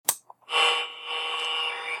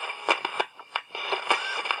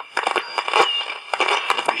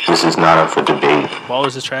This is not up for debate.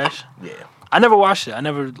 Ballers is trash. Yeah. I never watched it. I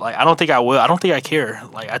don't think I will. I don't think I care.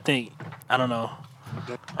 I don't know.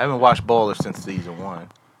 I haven't watched Ballers since season 1.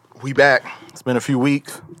 We back. It's been a few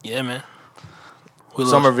weeks. Yeah, man.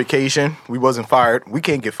 Summer vacation. We wasn't fired. We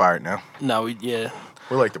can't get fired now. No, We're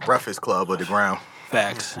like the Breakfast Club of the ground.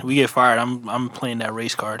 Facts. We get fired. I'm playing that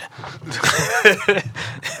race card.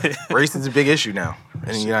 Race is a big issue now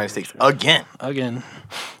in the United States. Again.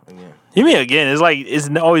 You mean again? It's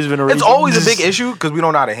always been a race. It's always a big issue because we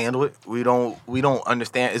don't know how to handle it. We don't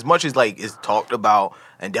understand as much as it's talked about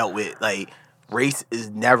and dealt with. Like race is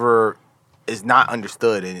not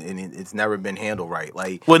understood and it's never been handled right.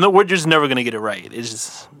 No, we're just never gonna get it right. It's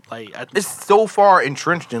just it's so far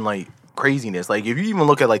entrenched in craziness. If you even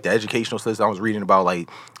look at the educational system, I was reading about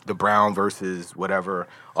the Brown versus whatever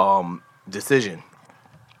decision.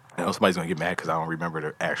 I know somebody's gonna get mad because I don't remember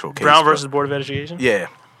the actual case. Brown versus Board of Education. Yeah,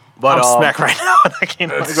 but I'm smacked right now. I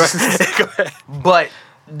can't. Go ahead. But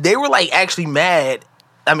they were actually mad.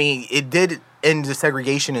 I mean, it did end the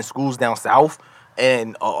segregation in schools down south,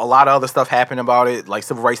 and a lot of other stuff happened about it, like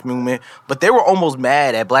civil rights movement. But they were almost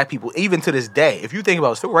mad at black people, even to this day. If you think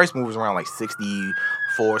about it, civil rights movement was around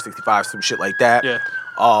 64, 65, some shit like that. Yeah.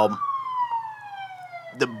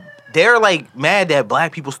 They're mad that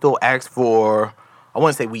black people still ask for. I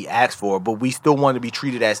wouldn't say we asked for, but we still want to be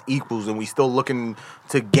treated as equals, and we still looking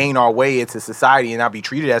to gain our way into society and not be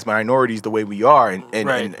treated as minorities the way we are and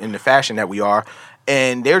in the fashion that we are.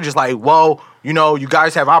 And they're just well, you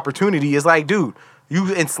guys have opportunity. It's dude,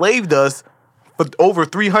 you enslaved us for over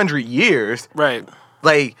 300 years. Right.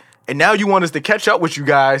 And now you want us to catch up with you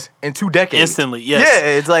guys in 2 decades. Instantly,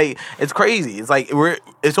 yes. Yeah, it's crazy. It's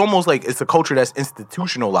it's almost it's a culture that's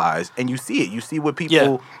institutionalized, and you see it. You see what people...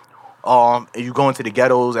 Yeah. You go into the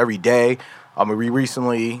ghettos every day. We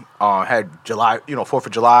recently had July, 4th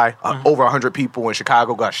of July. Over 100 people in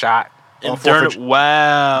Chicago got shot.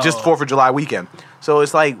 Wow. Just 4th of July weekend. So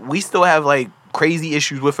it's we still have crazy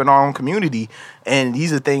issues within our own community, and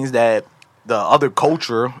these are things that the other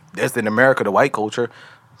culture, that's in America, the white culture,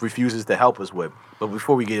 refuses to help us with. But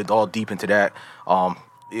before we get all deep into that,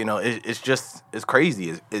 it's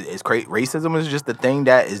crazy. It's crazy. Racism is just a thing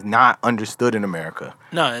that is not understood in America.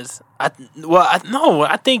 No,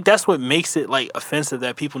 I think that's what makes it offensive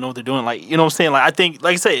that people know what they're doing. You know what I'm saying? I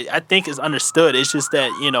think it's understood. It's just that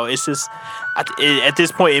it's just at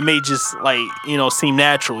this point it may just seem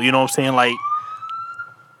natural. You know what I'm saying?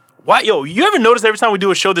 Why, you ever notice every time we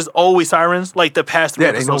do a show, there's always sirens? The past 3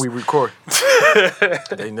 episodes. They know we record.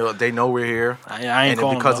 they know we're here. I ain't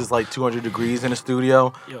calling because it's 200 degrees in the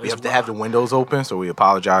studio, we have to have the windows open, so we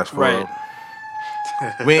apologize for it.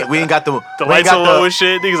 We ain't got the lights are low and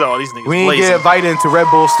shit. These niggas we ain't lazy. get invited into Red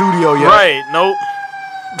Bull Studio yet. Right, nope.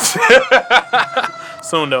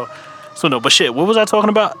 Soon though. But shit, what was I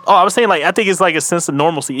talking about? Oh, I was saying I think it's a sense of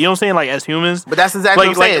normalcy. You know what I'm saying? As humans. But that's exactly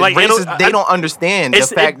what I'm saying. Racists, they don't understand the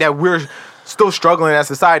fact that we're still struggling as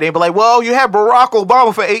a society. They be well, you had Barack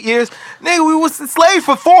Obama for 8 years. Nigga, we was enslaved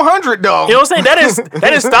for 400 though. You know what I'm saying? That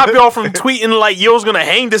didn't stop y'all from tweeting yo's gonna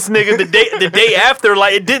hang this nigga the day after.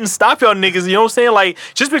 It didn't stop y'all niggas. You know what I'm saying?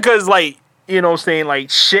 Just because you know what I'm saying,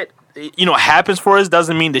 shit happens for us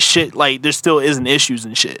doesn't mean the shit there still isn't issues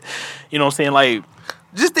and shit. You know what I'm saying?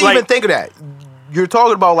 Just to even think of that. You're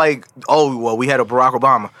talking about we had a Barack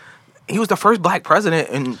Obama. He was the first black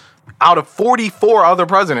president out of 44 other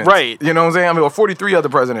presidents. Right. You know what I'm saying? or 43 other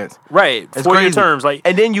presidents. Right. It's 4-year terms.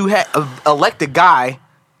 And then you had elect a guy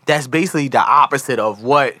that's basically the opposite of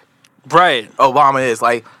what Obama is.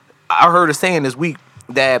 I heard a saying this week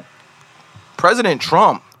that President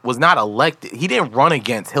Trump was not elected. He didn't run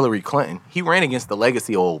against Hillary Clinton. He ran against the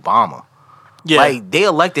legacy of Obama. Yeah. They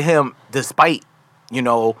elected him despite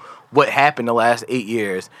what happened the last 8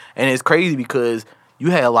 years. And it's crazy because you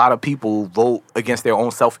had a lot of people vote against their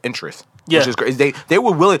own self-interest. Yeah. Which is crazy. They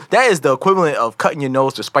were willing. That is the equivalent of cutting your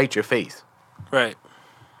nose to spite your face. Right.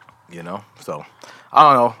 So,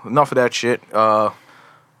 I don't know. Enough of that shit.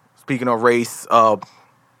 Speaking of race, the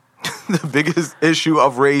biggest issue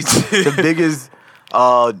of race, the biggest,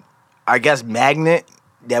 I guess, magnet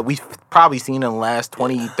that we've probably seen in the last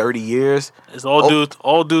 20, 30 years. It's all due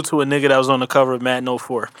to a nigga that was on the cover of Madden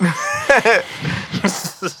 04.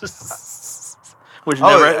 Which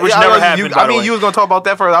never happened. You was going to talk about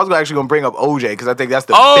that first. I was actually going to bring up OJ because I think that's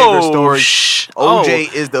the bigger story.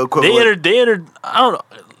 OJ is the equivalent. They entered. I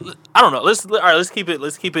don't know. Let's keep it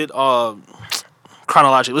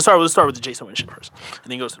chronological. Let's start with the Jason Witten shit first,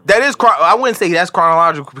 and then goes. That is. I wouldn't say that's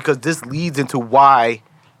chronological because this leads into why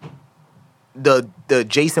the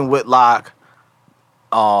Jason Whitlock,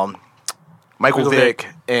 Michael Vick,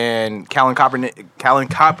 and Colin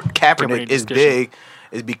Kaepernick is big.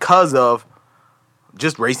 is because of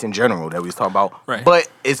just race in general that we was talking about. Right. But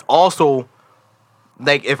it's also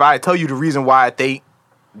like if I tell you the reason why they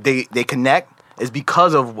connect is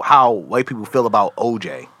because of how white people feel about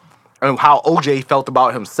OJ and how OJ felt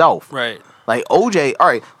about himself. Right. Like OJ, all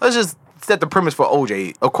right, let's just set the premise for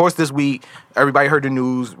OJ. Of course, this week, everybody heard the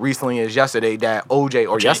news recently is yesterday that OJ,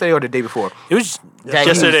 or yesterday or the day before, It was That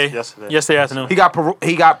yesterday afternoon. he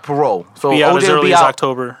got parole. So Be out OJ as will early be as out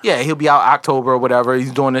October. Yeah, he'll be out October or whatever.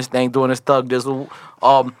 He's doing this thing, doing his thug dizzle.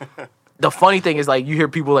 The funny thing is, like, you hear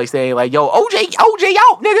people like saying, like, "Yo, OJ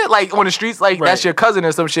out, nigga!" Like on the streets, like that's your cousin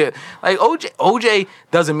or some shit. Like OJ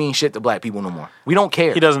doesn't mean shit to black people no more. We don't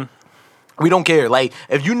care. He doesn't. We don't care. Like,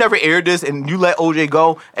 if you never aired this and you let OJ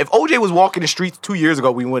go, if OJ was walking the streets 2 years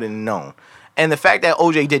ago, we wouldn't have known. And the fact that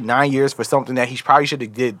OJ did 9 years for something that he probably should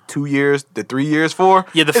have did 2 years to 3 years for,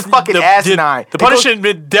 it's fucking asinine. The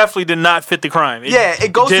punishment definitely did not fit the crime.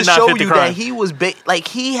 It goes to show you that he was like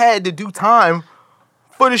he had to do time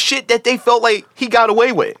for the shit that they felt like he got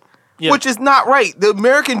away with. Yeah. Which is not right. The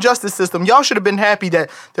American justice system, y'all should have been happy that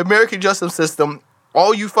the American justice system,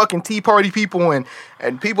 all you fucking Tea Party people and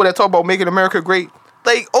people that talk about making America great,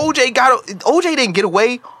 like OJ didn't get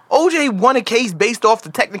away. OJ won a case based off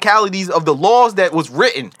the technicalities of the laws that was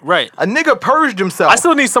written. Right. A nigga purged himself. I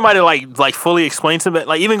still need somebody to like fully explain to me.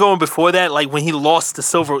 Like even going before that, like when he lost the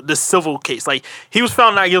civil case, like he was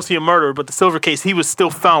found not guilty of murder, but the silver case he was still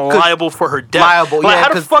found liable for her death. Liable, like, yeah.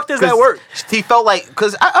 How the fuck does that work? He felt like,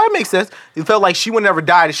 because I makes sense. He felt like she would never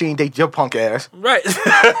die if she ain't date your punk ass. Right.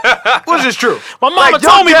 Which is true. My mama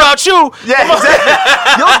told me about you. Yeah,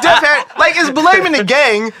 exactly. Your death had, like, it's blaming the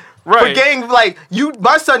gang. Right. For gang, like,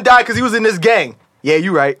 my son died because he was in this gang. Yeah,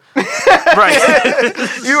 you right. Right.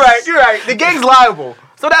 You're right. The gang's liable.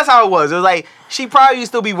 So that's how it was. It was like, she probably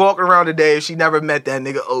used to still be walking around today if she never met that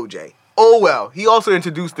nigga OJ. Oh, well. He also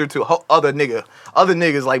introduced her to other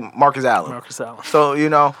niggas like Marcus Allen. So, you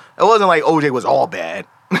know, it wasn't like OJ was all bad.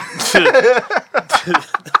 He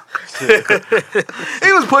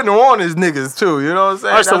was putting her on his niggas too, you know what I'm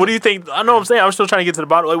saying? All right, so what do you think? I know what I'm saying. I'm still trying to get to the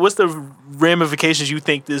bottom. Like, what's the ramifications you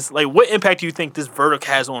think this, like, what impact do you think this verdict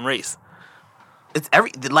has on race? It's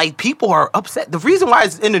people are upset. The reason why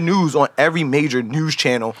it's in the news on every major news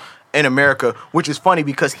channel in America, which is funny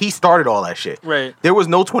because he started all that shit. Right. There was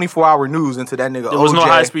no 24-hour news until that nigga OJ. There was no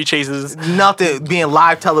high-speed chases. Nothing being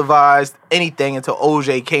live televised, anything until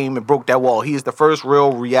OJ came and broke that wall. He is the first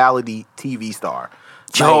real reality TV star.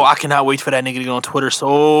 Yo, I cannot wait for that nigga to get on Twitter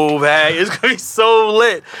so bad. It's gonna be so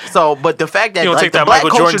lit. So, but the fact that like, the black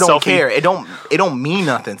culture don't care, it don't mean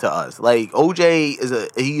nothing to us. Like OJ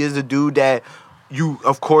is a dude that you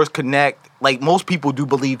of course connect. Like most people do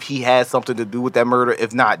believe he has something to do with that murder,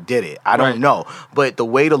 if not did it. I don't know, but the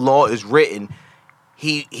way the law is written,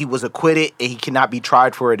 he was acquitted and he cannot be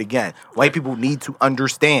tried for it again. White people need to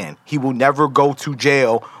understand he will never go to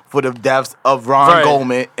jail for the deaths of Ron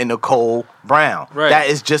Goldman and Nicole Brown. Right. That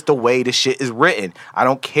is just the way the shit is written. I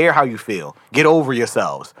don't care how you feel. Get over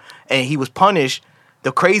yourselves. And he was punished.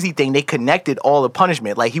 The crazy thing, they connected all the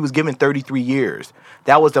punishment. Like, he was given 33 years.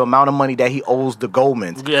 That was the amount of money that he owes the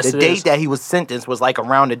Goldmans. Yes, the date that he was sentenced was, like,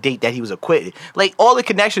 around the date that he was acquitted. Like, all the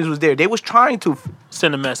connections was there. They was trying to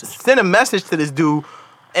send a message to this dude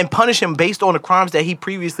and punish him based on the crimes that he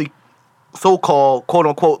previously so-called,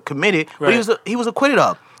 quote-unquote, committed. Right. But he was acquitted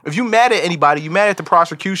of. If you mad at anybody, you mad at the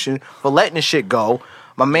prosecution for letting this shit go.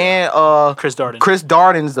 My man, Chris Darden. Chris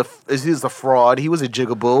Darden is a fraud. He was a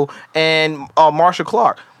jigaboo, and Marsha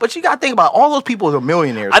Clark. But you got to think about all those people are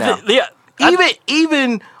millionaires now.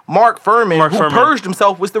 Even Mark Furman, who purged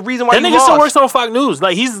himself, was the reason why he lost. That nigga still works on Fox News.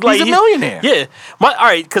 Like he's a millionaire. Yeah. All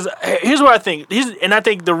right. Because here's what I think. And I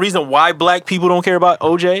think the reason why black people don't care about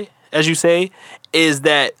OJ, as you say, is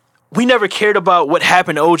that we never cared about what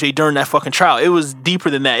happened to OJ during that fucking trial. It was deeper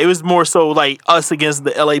than that. It was more so like us against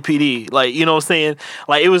the LAPD. Like, you know what I'm saying?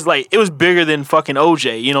 Like, it was bigger than fucking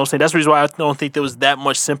OJ. You know what I'm saying? That's the reason why I don't think there was that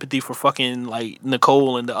much sympathy for fucking, like,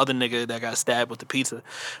 Nicole and the other nigga that got stabbed with the pizza.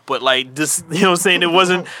 But, like, this, you know what I'm saying? It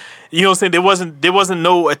wasn't, you know what I'm saying? There wasn't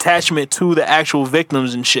no attachment to the actual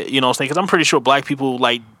victims and shit. You know what I'm saying? Because I'm pretty sure black people,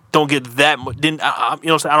 like, don't get that much. You know what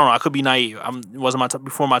I'm saying? I don't know. I could be naive. It wasn't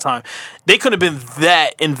before my time. They couldn't have been that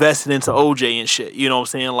invested into OJ and shit. You know what I'm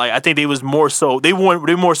saying? Like, I think they was more so. They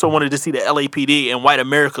more so wanted to see the LAPD and white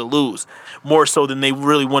America lose more so than they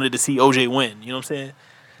really wanted to see OJ win. You know what I'm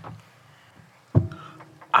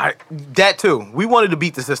saying? That too. We wanted to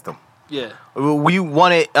beat the system. Yeah. We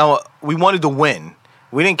wanted to win.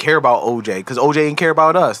 We didn't care about OJ because OJ didn't care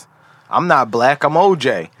about us. I'm not black. I'm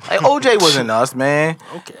OJ. Like, OJ wasn't us, man.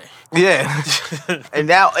 Okay. Yeah. And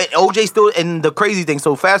now OJ still. And the crazy thing.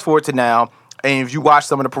 So fast forward to now, And if you watch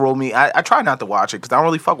some of the Parole Me, I try not to watch it because I don't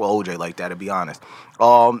really fuck with OJ like that, to be honest.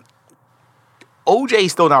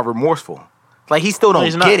 OJ's still not remorseful. Like, he still don't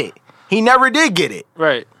get it. He never did get it.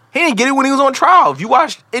 Right. He didn't get it when he was on trial. If you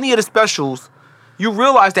watch any of the specials, you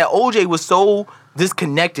realize that OJ was so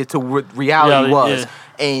disconnected to what reality was. Yeah.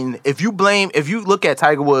 And if you look at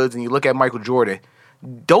Tiger Woods and you look at Michael Jordan,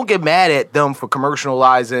 don't get mad at them for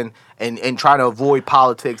commercializing and trying to avoid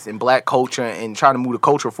politics and black culture and trying to move the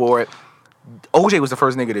culture forward. OJ was the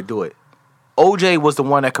first nigga to do it. OJ was the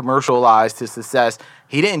one that commercialized his success.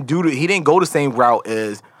 He didn't go the same route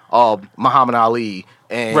as Muhammad Ali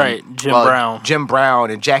and Jim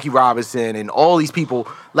Brown and Jackie Robinson and all these people.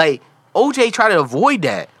 Like, OJ tried to avoid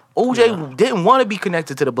that. OJ didn't want to be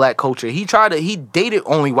connected to the black culture. He dated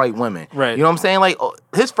only white women. Right. You know what I'm saying? Like,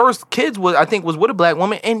 his first kids was with a black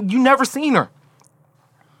woman, and you never seen her.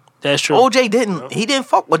 That's true. OJ didn't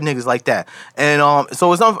fuck with niggas like that. And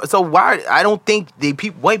so why I don't think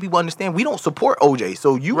white people understand we don't support OJ.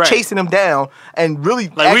 So you chasing him down and really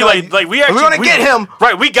we're gonna get him.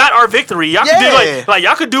 Right, we got our victory. Y'all can do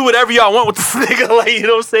y'all could do whatever y'all want with this nigga, like, you know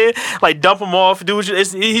what I'm saying? Like, dump him off, do what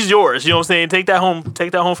he's yours, you know what I'm saying? Take that home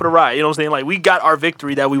for the ride. You know what I'm saying? Like, we got our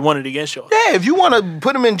victory that we wanted against y'all. Yeah, if you wanna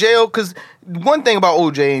put him in jail, because one thing about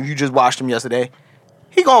OJ, if you just watched him yesterday,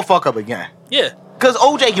 he gonna fuck up again. Yeah. Because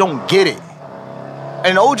OJ don't get it.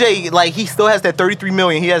 And OJ, like, he still has that $33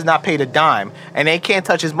 million. He has not paid a dime. And they can't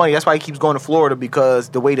touch his money. That's why he keeps going to Florida, because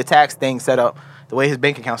the way the tax thing set up, the way his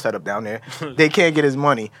bank account set up down there, they can't get his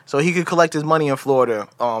money. So he could collect his money in Florida,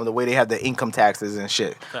 the way they have the income taxes and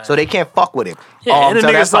shit. Right. So they can't fuck with him. Yeah, and the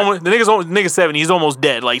nigga's 70. He's almost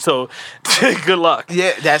dead. Like, so good luck.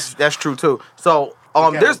 Yeah, that's true too. So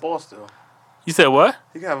there's a ball still. You said what?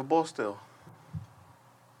 He can have a ball still.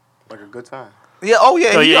 Like a good time. Yeah,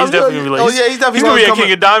 he's definitely gonna be he's definitely gonna be a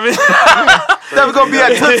King of Diamonds. Definitely gonna be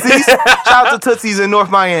at Tootsie's. Shout out to Tootsie's in North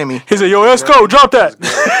Miami. He said, "Yo, let's go, drop that."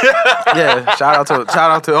 Yeah, shout out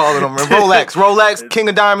to all of them. Rolex, King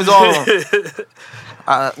of Diamonds, all of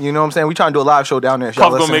them. You know what I'm saying? We trying to do a live show down there.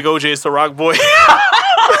 Puff gonna make OJ a Ciroc boy.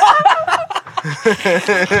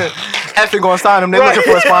 Effing gonna sign him. They're looking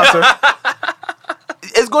for a sponsor.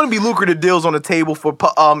 It's going to be lucrative deals on the table for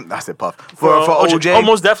I said Puff for OJ.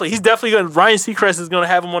 Almost definitely. He's definitely going. Ryan Seacrest is going to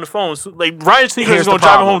have him on the phone. So, like, Ryan Seacrest is going to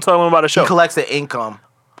drive him home, tell him about the show. He collects an income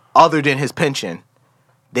other than his pension.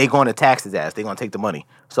 They're going to tax his ass. They're going to take the money.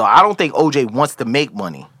 So I don't think OJ wants to make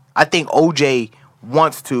money. I think OJ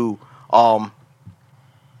wants to.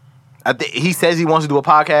 He says he wants to do a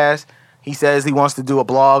podcast. He says he wants to do a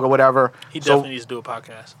blog or whatever. He definitely needs to do a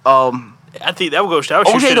podcast. I think that would go.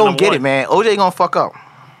 OJ don't get it, man. OJ gonna fuck up.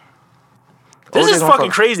 This is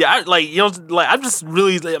fucking crazy. I'm just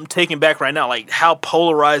really, I'm taken back right now, like, how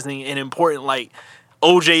polarizing and important, like,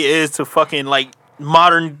 OJ is to fucking, like,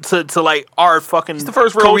 modern to like our fucking. He's the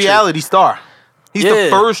first real reality star. He's the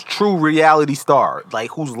first true reality star,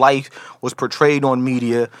 like, whose life was portrayed on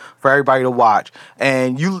media for everybody to watch.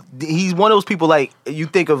 And he's one of those people, like, you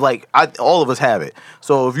think of, like, all of us have it.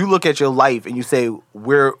 So if you look at your life and you say,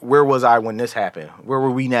 where was I when this happened? Where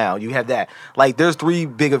were we now? You have that. Like, there's 3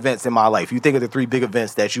 big events in my life. You think of the 3 big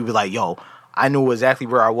events that you be like, yo, I knew exactly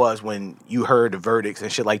where I was when you heard the verdicts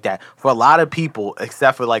and shit like that. For a lot of people,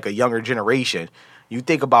 except for, like, a younger generation, you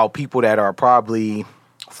think about people that are probably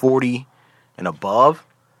 40 and above,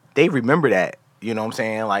 they remember that. You know what I'm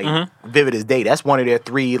saying? Like, vivid as day. That's one of their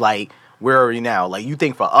 3, like, where are we now? Like, you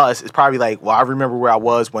think for us, it's probably like, well, I remember where I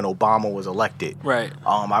was when Obama was elected. Right.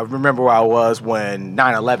 I remember where I was when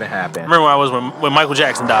 9/11 happened. Remember where I was when Michael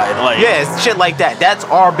Jackson died. Like, yeah, shit like that. That's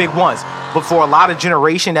our big ones. But for a lot of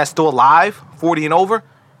generation that's still alive, 40 and over,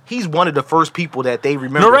 he's one of the first people that they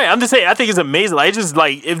remember. No, right. I'm just saying, I think it's amazing. Like,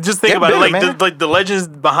 think about it, like the legends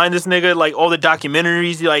behind this nigga, like all the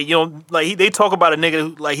documentaries, like, you know, like they talk about a nigga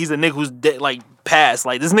who, like, he's a nigga who's dead, like, passed.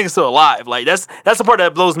 Like, this nigga's still alive. Like, that's the part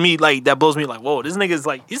that blows me. Like, whoa, this nigga's,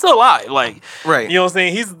 like, he's still alive. Like, right. You know what I'm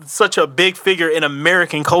saying? He's such a big figure in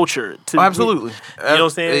American culture. Absolutely. You know what I'm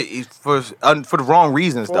saying? For the wrong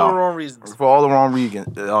reasons, though. For all the wrong reasons. For all the wrong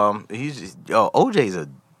reasons. He's just, OJ's a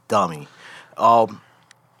dummy.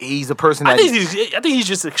 He's a person that I think he's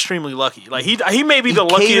just extremely lucky. Like, he may be the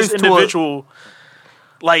luckiest individual,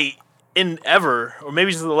 like, in ever, or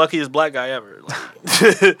maybe just the luckiest black guy ever. Like,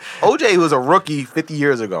 OJ was a rookie 50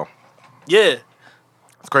 years ago. Yeah,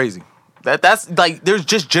 it's crazy. That's like, there's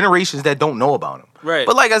just generations that don't know about him. Right.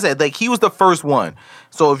 But like I said, like, he was the first one.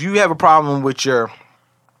 So if you have a problem with your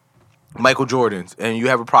Michael Jordans and you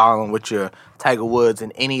have a problem with your Tiger Woods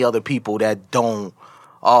and any other people that don't,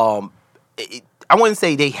 I wouldn't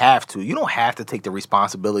say they have to. You don't have to take the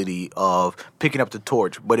responsibility of picking up the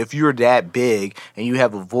torch. But if you're that big and you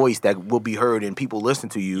have a voice that will be heard and people listen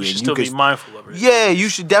to you, You and should still be mindful of it. yeah, you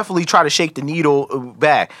should definitely try to shake the needle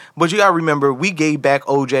back. But you gotta remember, we gave back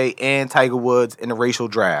OJ and Tiger Woods in the racial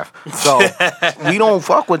draft, so we don't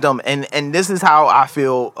fuck with them. And this is how I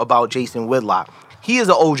feel about Jason Whitlock. He is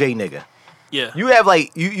an OJ nigga. Yeah. You have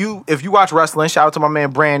like you if you watch wrestling, shout out to my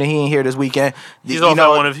man Brandon. He ain't here this weekend. He's off at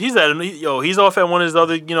one of his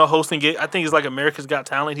other hosting gigs. I think it's like America's Got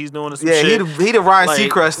Talent. He's doing some shit. he the Ryan Like,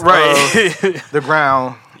 Seacrest right. of the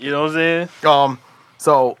ground. You know what I'm saying?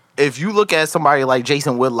 So if you look at somebody like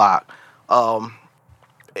Jason Whitlock,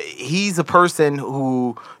 he's a person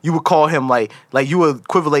who you would call him like you would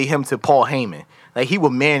equivalent him to Paul Heyman. Like he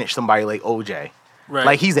would manage somebody like OJ. Right.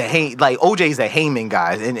 Like he's OJ's a Heyman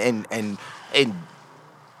guy, and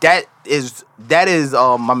that is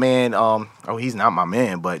my man. He's not my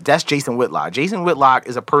man, but that's Jason Whitlock. Jason Whitlock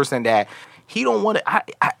is a person that he don't want to.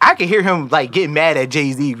 I can hear him like getting mad at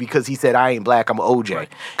Jay-Z because he said I ain't black, I'm OJ.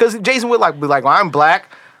 Because Jason Whitlock be like, well, I'm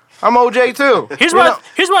black, I'm OJ too. Here's what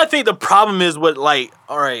I think the problem is with like,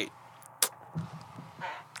 all right.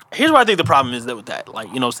 Here's what I think the problem is with that. Like,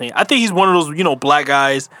 you know what I'm saying? I think he's one of those, black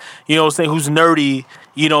guys, you know what I'm saying, who's nerdy,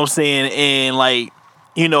 you know what I'm saying, and like,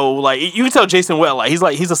 like you can tell Jason Whitlock,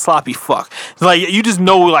 he's a sloppy fuck. Like you just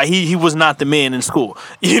know like he was not the man in school.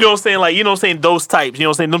 You know what I'm saying? Like, you know what I'm saying, those types, you know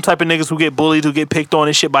what I'm saying, them type of niggas who get bullied, who get picked on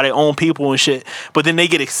and shit by their own people and shit. But then they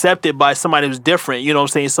get accepted by somebody who's different, you know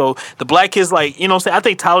what I'm saying? So the black kids, like, you know what I'm saying, I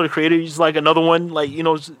think Tyler the Creator is like another one, like,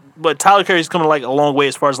 but Tyler Perry's coming like a long way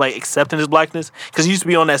as far as like accepting his blackness, because he used to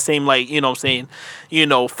be on that same like, you know what I'm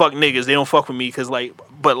saying, fuck niggas, they don't fuck with me because like,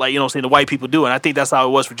 but like, you know what I'm saying, the white people do. And I think that's how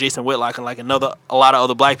it was for Jason Whitlock and like a lot of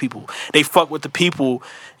other black people. They fuck with the people,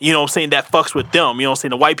 you know what I'm saying, that fucks with them. You know what I'm saying?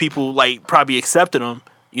 The white people like probably accepted them.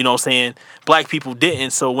 You know what I'm saying? Black people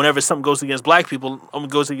didn't. So whenever something goes against black people,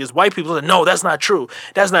 goes against white people, like, no, that's not true.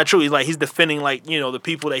 That's not true. He's defending like, the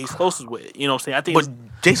people that he's closest with. You know what I'm saying? I think.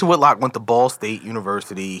 But Jason Whitlock went to Ball State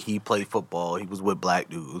University. He played football. He was with black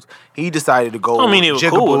dudes. He decided to go. I mean, it was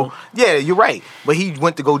cool with him. Yeah, you're right. But he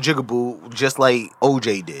went to go jigaboo just like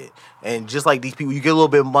OJ did. And just like these people, you get a little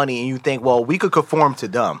bit of money and you think, well, we could conform to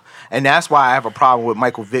them. And that's why I have a problem with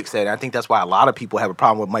Michael Vick said. And I think that's why a lot of people have a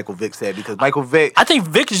problem with Michael Vick said, because Michael Vick. I think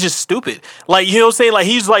Vick is just stupid. Like, you know what I'm saying? Like,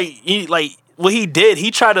 he's like, what he did, he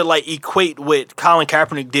tried to like equate what Colin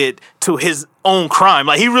Kaepernick did to his own crime.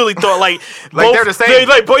 Like, he really thought like like they're the same.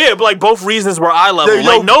 Like both reasons were eye level.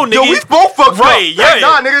 Like, no, nigga, we both fucked up. Right? Yeah,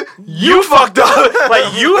 nah, nigga, you fucked up.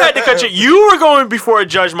 Like, you had to cut you were going before a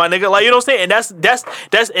judge, my nigga. Like, you know what I'm saying? And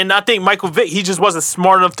that's and I think Michael Vick, he just wasn't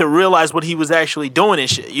smart enough to realize what he was actually doing and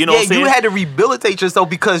shit. You know what I'm saying? You had to rehabilitate yourself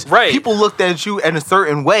because people looked at you in a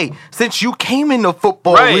certain way since you came in the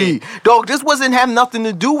football league. Dog, this wasn't have nothing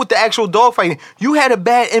to do with the actual dog fighting. You had a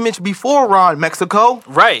bad image before Ron Mexico.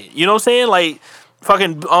 Right. You know what I'm saying? Like,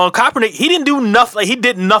 fucking Kaepernick, he didn't do nothing. Like, he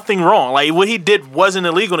did nothing wrong. Like, what he did wasn't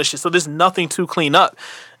illegal and shit. So there's nothing to clean up.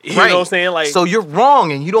 You know what I'm saying? Like, so you're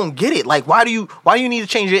wrong and you don't get it. Like, why do you need to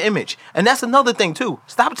change your image? And that's another thing too.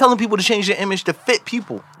 Stop telling people to change their image to fit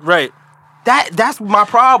people. Right. That's my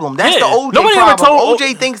problem. That's the OJ Nobody problem. ever told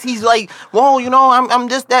OJ thinks he's like, well, I'm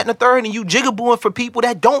this, that, and the third, and you jigabooing for people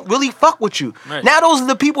that don't really fuck with you. Right. Now those are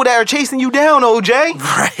the people that are chasing you down, OJ.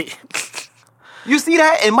 Right. You see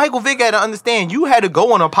that? And Michael Vick had to understand you had to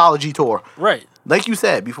go on an apology tour. Right. Like you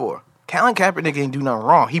said before. Colin Kaepernick didn't do nothing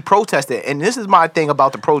wrong. He protested. And this is my thing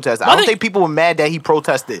about the protest. I don't think people were mad that he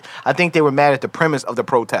protested. I think they were mad at the premise of the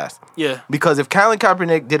protest. Yeah. Because if Colin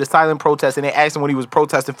Kaepernick did a silent protest and they asked him what he was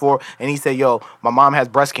protesting for, and he said, yo, my mom has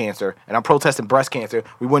breast cancer, and I'm protesting breast cancer,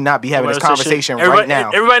 we would not be having this conversation right now.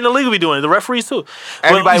 Everybody in the league will be doing it. The referees too.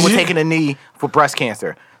 Everybody was taking a knee for breast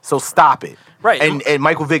cancer. So stop it. Right. And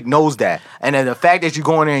Michael Vick knows that. And then the fact that you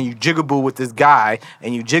go in there and you jigaboo with this guy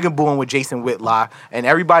and you jigabooing with Jason Whitlock and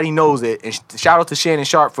everybody knows it. And shout out to Shannon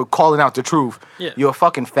Sharp for calling out the truth. Yeah. You're a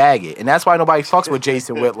fucking faggot. And that's why nobody fucks with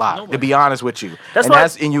Jason Whitlock, to be honest with you.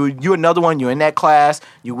 And you another one, you're in that class,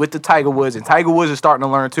 you with the Tiger Woods, and Tiger Woods is starting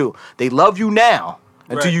to learn too. They love you now.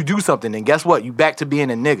 Until you do something, and guess what? You back to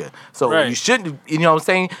being a nigga. So you shouldn't, you know what I'm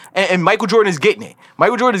saying? And Michael Jordan is getting it.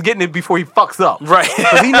 Michael Jordan is getting it before he fucks up. Right.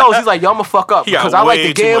 Because he knows, he's like, yo, I'm going to fuck up. Because I like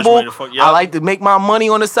to gamble. I like to make my money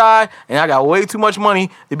on the side. And I got way too much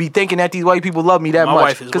money to be thinking that these white people love me that much. My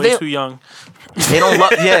wife is way too young. They don't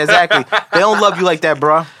love, yeah, exactly. They don't love you like that,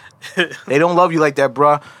 bruh. They don't love you like that,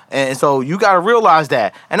 bruh. And so you got to realize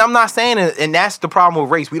that. And I'm not saying it, and that's the problem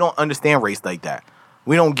with race. We don't understand race like that.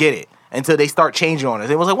 We don't get it. Until they start changing on us.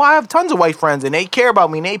 It was like, well, I have tons of white friends and they care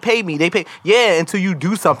about me and they pay me. Yeah, until you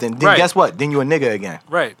do something. Then guess what? Then you're a nigga again.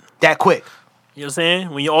 Right. That quick. You know what I'm saying?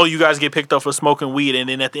 When all you guys get picked up for smoking weed, and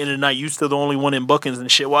then at the end of the night, you still the only one in bookings and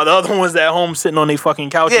shit, while the other ones at home sitting on their fucking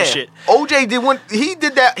couch and shit. OJ did one. He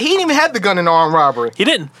did that. He didn't even have the gun in the armed robbery. He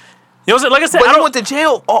didn't. You know what I'm saying? Like I said, But he went to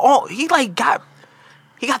jail.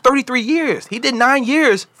 He got 33 years. He did 9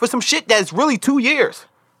 years for some shit that's really 2 years.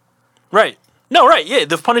 Right. No, right, yeah.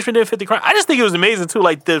 The punishment didn't fit the crime. I just think it was amazing too.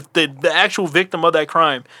 Like the actual victim of that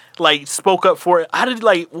crime, like spoke up for it. How did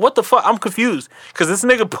what the fuck? I'm confused because this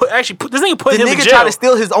nigga put The him in nigga jail. tried to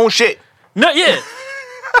steal his own shit. No, yeah.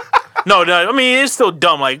 No. I mean, it's still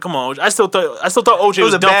dumb. Like, come on. I still thought OJ It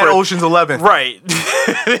was a dumb bad for Ocean's 11. Right.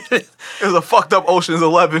 It was a fucked up Ocean's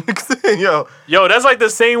 11. Yo, that's like the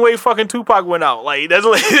same way fucking Tupac went out. Like, that's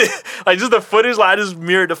like just the footage. Like, I just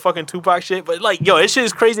mirrored the fucking Tupac shit. But like, yo, this shit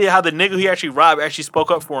is crazy how the nigga he actually robbed actually spoke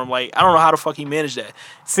up for him. Like, I don't know how the fuck he managed that.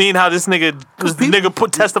 Seeing how this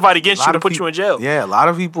nigga testified against you to put you in jail. Yeah, a lot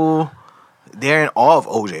of people, they're in awe of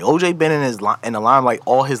OJ. OJ been in the limelight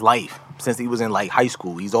all his life. Since he was in like high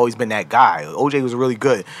school, he's always been that guy. OJ was really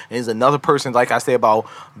good. And there's another person, like I say about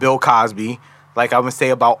Bill Cosby, like I'm gonna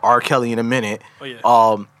say about R. Kelly in a minute. Oh, yeah.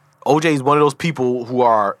 OJ is one of those people who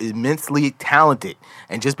are immensely talented,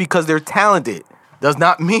 and just because they're talented does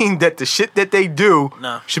not mean that the shit that they do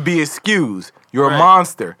should be excused. You're a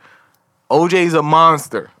monster. OJ's a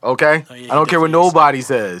monster. Okay, oh, yeah, I don't care what nobody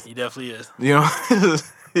says. He definitely is. You know,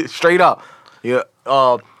 straight up. Yeah.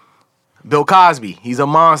 Bill Cosby, he's a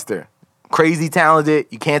monster. Crazy talented.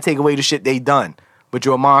 You can't take away the shit they done. But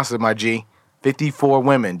you're a monster, my G. 54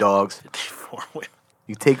 women, dogs. 54 women.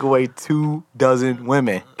 You take away 24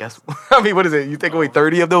 women. Guess what is it? You take away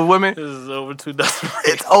 30 of those women? This is over 2 dozen rapes.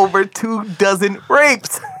 It's over 24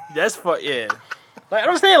 rapes. That's yeah. Like, I don't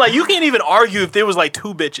understand. Like, you can't even argue if there was like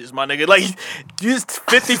 2 bitches, my nigga. Like, just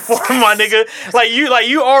 54, my nigga. Like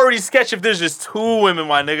you already sketch if there's just 2 women,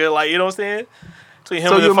 my nigga. Like, you know what I'm saying? Him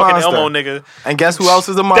So and the you're fucking monster. Elmo nigga. And guess who else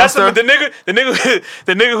is a monster? The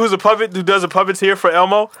nigga who's a puppet who does a puppeteer for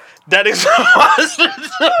Elmo. That is a monster.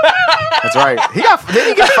 That's right. Did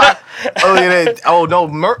he get fired? Oh no,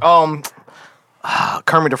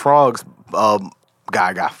 Kermit the Frog's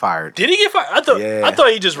guy got fired. Did he get fired? I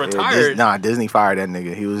thought he just retired. Disney fired that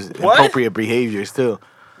nigga. He was inappropriate behaviors too.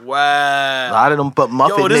 Wow. A lot of them, but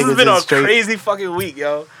Muppet yo, this niggas has been a straight, crazy fucking week,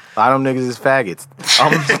 yo. A lot of them niggas is faggots.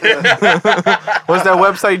 What's that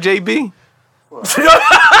website, JB? What was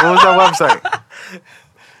that website?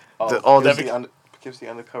 Poughkeepsie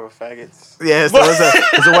Undercover Faggots. Yeah, so there's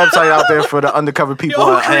a website out there for the undercover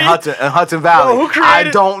people in Hudson Valley. Who created? I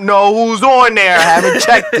don't know who's on there. I haven't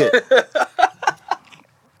checked it.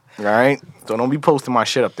 All right? So don't be posting my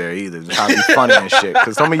shit up there either. It's trying to be funny and shit.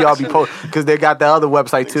 Because some of y'all be posting, because they got the other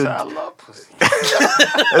website too. I love pussy.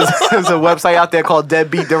 There's a website out there called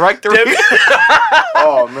Deadbeat Directory.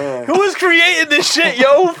 Oh, man. Who is creating this shit,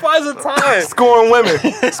 yo? Who finds the time?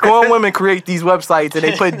 Scoring women create these websites and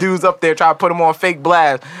they put dudes up there, try to put them on fake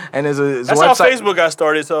blast. And there's a That's website. how Facebook got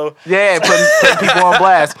started, so. Yeah, putting people on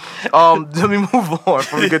blast. Let me move on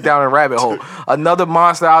before we get down a rabbit hole. Another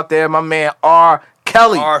monster out there, my man R.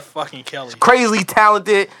 Kelly. R. fucking Kelly. Crazily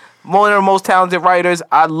talented. One of the most talented writers.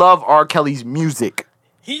 I love R. Kelly's music.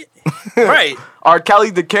 Right. R.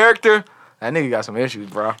 Kelly, the character, that nigga got some issues,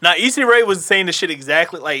 bro. Now, Issy Ray was saying the shit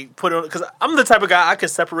exactly, like, put on, because I'm the type of guy, I could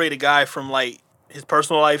separate a guy from, like, his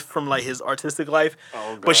personal life from, like, his artistic life.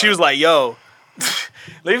 Oh, God. But she was like, yo,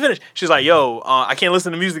 let me finish. She's like, yo, I can't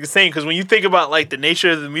listen to music the same, because when you think about, like, the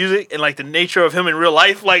nature of the music and, like, the nature of him in real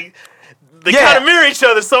life, like, they kind of mirror each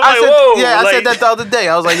other. So I'm like, whoa. Yeah, like, I said that the other day.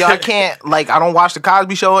 I was like, yo, I can't, like, I don't watch The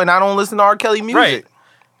Cosby Show and I don't listen to R. Kelly music. Right.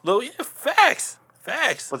 Well, yeah, facts.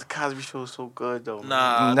 But The Cosby Show is so good, though.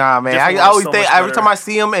 Nah, man. I always think, every time I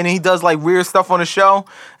see him and he does, like, weird stuff on the show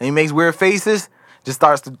and he makes weird faces, just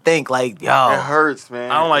starts to think, like, yo. It hurts, man.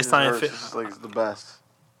 I don't like science fiction. It's like, it's the best.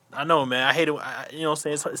 I know, man. I hate it. You know what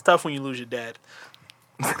I'm saying? It's tough when you lose your dad.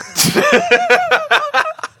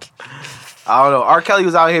 I don't know. R. Kelly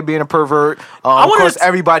was out here being a pervert. Of course,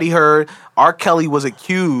 everybody heard R. Kelly was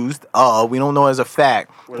accused. We don't know as a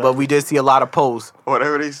fact, but we did see a lot of posts.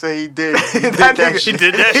 Whatever they say he did. He did that shit. He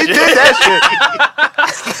did that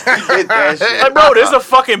shit. Like, bro, there's a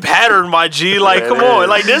fucking pattern, my G. Like, come on.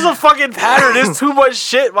 Like, there's a fucking pattern. There's too much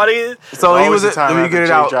shit, my nigga. So he was the time let me get it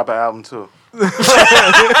Jay out. Drop an album too. He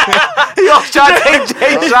always try to take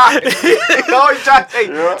Jay shot. He always try to take.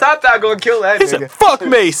 Tata gonna kill that He nigga. said, fuck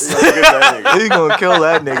Mace. He gonna kill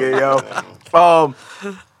that nigga, yo.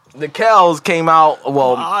 The Kells came out.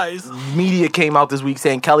 Well, media came out this week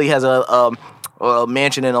saying Kelly has a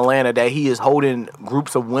mansion in Atlanta that he is holding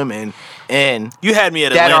groups of women in. You had me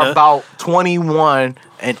at that Atlanta. are about 21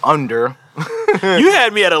 and under. You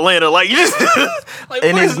had me at Atlanta. Like, you just... like,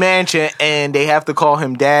 in what his is- mansion, and they have to call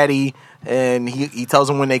him daddy, and he tells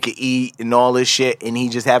them when they can eat and all this shit, and he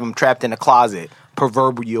just have him trapped in a closet,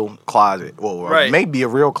 proverbial closet, or Right. maybe a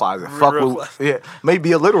real closet. Fuck real with, yeah,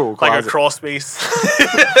 maybe a literal closet. Like a crawl space.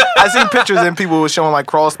 I seen pictures and people were showing like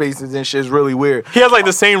crawl spaces and shit. It's really weird. He has like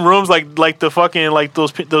the same rooms, like the fucking like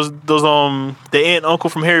those the aunt and uncle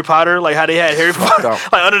from Harry Potter, like how they had Harry Potter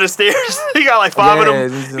up. like under the stairs. He got like 5 of Yeah, them.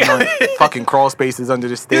 this is like fucking crawl spaces under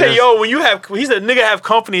the He stairs. said, "Yo, when you have," he said, "Nigga have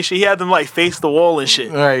company and shit." He had them like face the wall and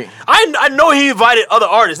shit. Right. I know he invited other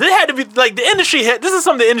artists. It had to be like the industry. This is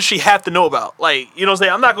something the industry have to know about. Like, you know what I'm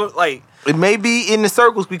saying? I'm not gonna like. It may be in the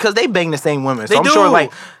circles because they bang the same women. So They I'm do. sure,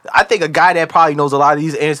 like, I think a guy that probably knows a lot of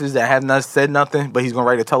these answers that have not said nothing, but he's gonna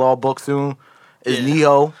write a tell-all book soon, is Yeah.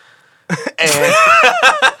 Neo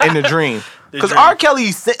and The Dream. Because Dream.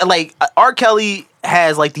 R. Kelly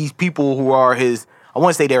has like these people who are his. I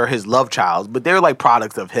wouldn't say they're his love childs, but they're like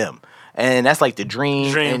products of him. And that's like The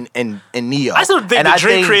Dream, Dream. And Neo. I still think and The I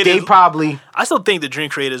Dream think created- they probably. I still think the Dream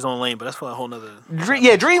created his own lane, but that's for a whole nother.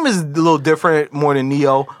 Dream is a little different more than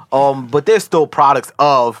Neo, but they're still products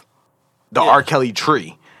of the Yeah. R. Kelly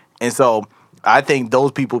tree, and so I think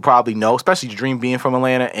those people probably know, especially Dream being from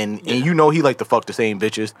Atlanta, and you know he like to fuck the same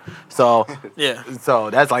bitches, so Yeah. so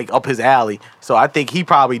that's like up his alley. So I think he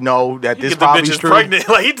probably know that this Get the probably bitches true. pregnant.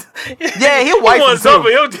 Like, Yeah, he'll wife he wants them,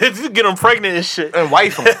 something. too. He'll just get them pregnant and shit. And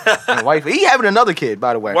wife him, and wife. He having another kid,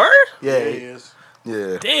 by the way. Word? Yeah, He is.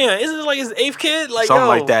 yeah. Damn, isn't it like his 8th kid? Like, Something yo,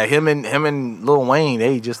 like that. Him and Lil Wayne,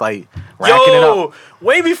 they just like racking it up. Yo,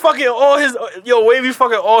 Wayne be fucking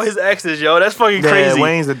all his exes, yo. That's fucking Yeah, crazy.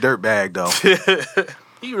 Wayne's a dirtbag though.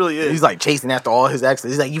 He really is. He's like chasing after all his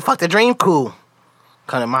exes. He's like, "You fucked the Dream, cool."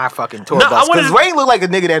 Kind of my fucking tour No, bus. I wanted Because to- Wayne look like a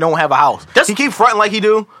nigga that don't have a house. He keep fronting like he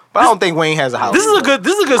do, but I don't think Wayne has a house. This is a good.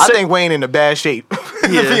 I think Wayne in a bad shape. To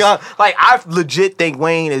be Yes. honest. Like I legit think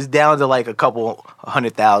Wayne is down to like a couple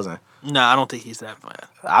 100,000. Nah, I don't think he's that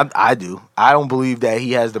bad. I do. I don't believe that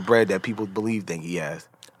he has the bread that people think he has.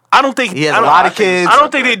 I don't think He has I a don't- lot of kids. I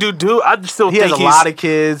don't think they do. I still He think has a he's lot of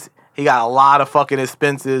kids. He got a lot of fucking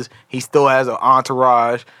expenses. He still has an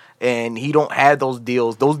entourage, and he don't have those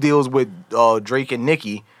deals. Those deals with Drake and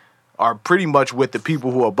Nicki are pretty much with the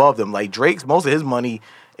people who are above them. Like Drake's, most of his money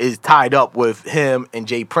is tied up with him and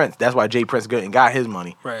Jay Prince. That's why Jay Prince good and got his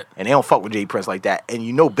money. Right. And they don't fuck with Jay Prince like that. And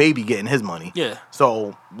you know Baby getting his money. Yeah.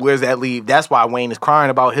 So where's that leave? That's why Wayne is crying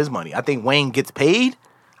about his money. I think Wayne gets paid.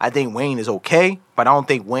 I think Wayne is okay, but I don't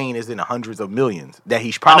think Wayne is in the hundreds of millions that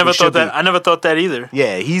he probably I never should thought that. be. I never thought that either.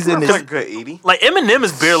 Yeah, he's in It's this. like a good 80. Like Eminem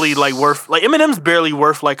is barely like worth. Like Eminem's barely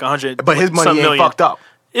worth like 100. But his money some ain't million. fucked up.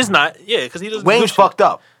 It's not. Yeah, because he doesn't. Wayne's do shit. fucked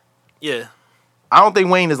up. Yeah. I don't think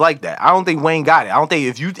Wayne is like that. I don't think Wayne got it. I don't think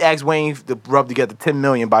if you ask Wayne to rub together 10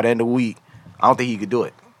 million by the end of the week, I don't think he could do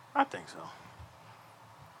it. I think so.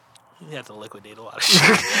 You have to liquidate a lot of shit.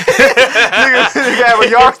 Nigga have a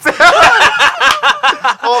yard sale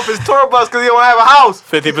off his tour bus because he don't have a house.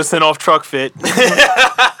 50% off truck fit.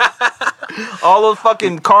 All those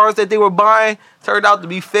fucking cars that they were buying turned out to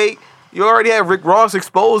be fake. You already had Rick Ross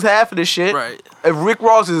expose half of the shit. Right. If Rick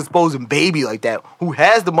Ross is exposing Baby like that, who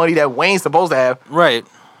has the money that Wayne's supposed to have, Right.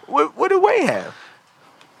 what did Wayne have?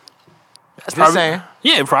 That's Just saying.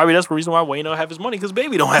 Yeah, probably that's the reason why Wayne don't have his money because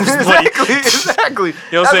Baby don't have his money. Exactly. You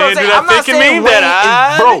know what I'm saying? Do that I'm not thinking saying me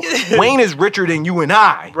that Wayne is broke. Wayne is richer than you and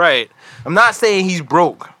I. Right. I'm not saying he's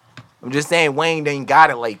broke. I'm just saying Wayne ain't got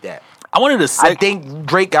it like that. I wanted to say. I think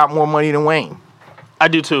Drake got more money than Wayne. I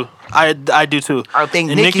do too. I do too. I think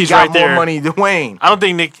And Nicki Nicki's got right more there. money than Wayne. I don't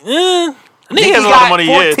think Nicki has Nicki a lot got of money.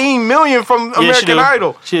 Yeah, 14 million from she American do.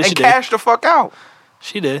 Idol She and did. cashed the fuck out.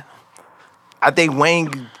 she did. I think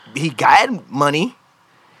Wayne, he got money.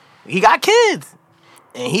 He got kids.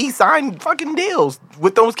 And he signed fucking deals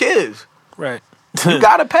with those kids. Right. You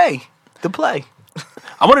gotta pay to play.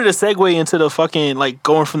 I wanted to segue into the fucking like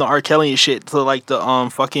going from the R. Kelly and shit to like the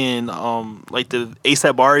fucking like the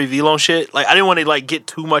ASAP Bari V-Lone shit. Like I didn't want to like get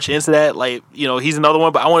too much into that. Like, you know, he's another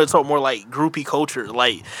one, but I want to talk more like groupie culture.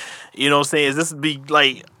 Like, you know what I'm saying? Is this be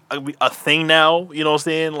like a thing now? You know what I'm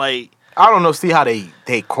saying? Like, I don't know, see how they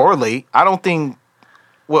correlate. I don't think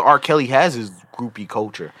what R. Kelly has is groupie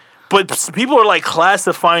culture. but people are like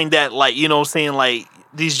classifying that like, you know what I'm saying, like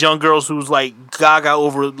these young girls who's like gaga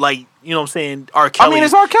over like, you know what I'm saying, R. Kelly. I mean,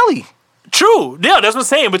 it's R. Kelly. True. Yeah, that's what I'm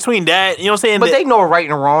saying. Between that, you know what I'm saying? But they know right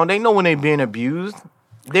and wrong. They know when they're being abused.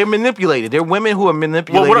 They're manipulated. They're women who are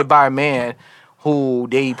manipulated by a man who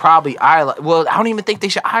they probably idolize. Well, I don't even think they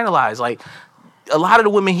should idolize. Like, a lot of the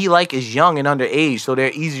women he like is young and underage, so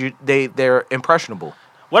they're easier. They're impressionable.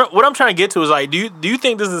 What I'm trying to get to is like, do you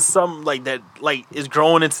think this is something like that, like is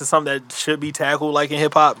growing into something that should be tackled like in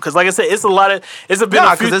hip hop? Because like I said, it's a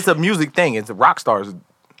bit. Because it's a music thing. It's a rock stars,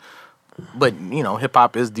 but you know, hip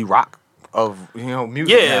hop is the rock of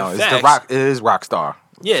music. Yeah, now. It's facts. the rock. It is rock star.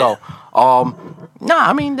 Yeah. So,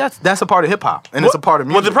 I mean that's a part of hip hop, and it's a part of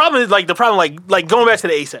music. Well, the problem is like going back to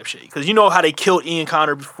the ASAP shit, because you know how they killed Ian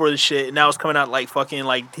Connor before the shit, and now it's coming out like fucking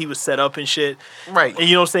like he was set up and shit, Right. And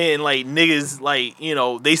you know what I'm saying, like niggas like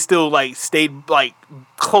they still like stayed like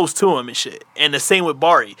close to him and shit, and the same with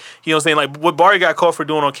Bari. You know what I'm saying, like what Bari got caught for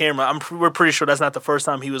doing on camera. We're pretty sure that's not the first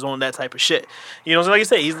time he was on that type of shit. You know what I'm saying, like you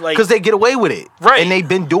say, he's like because they get away with it, Right. And they've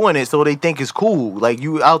been doing it, so they think it's cool. Like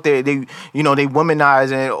you out there, they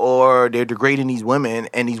womanizing or they're degrading these women,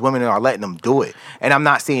 and these women are letting them do it. And I'm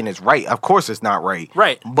not saying it's right. Of course, it's not right.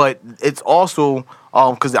 Right. But it's also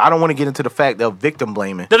because I don't want to get into the fact of victim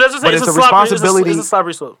blaming. No, that's what I'm but saying. it's a slippery- responsibility. It's a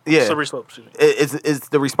slippery slope. Yeah. Slippery slope. Excuse me. It's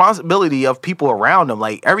the responsibility of people around them.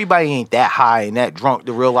 Like everybody ain't that high and that drunk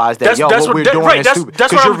to realize that That's what we're that- doing right, is that's- stupid.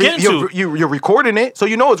 that's 'Cause what I'm getting to. You're recording it, so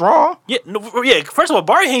you know it's wrong. Yeah, no, yeah. First of all,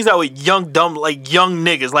 Bari hangs out with young, dumb, like young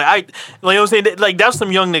niggas. Like you know what I'm saying? Like that's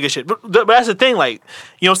some young nigga shit. But that's the thing. Like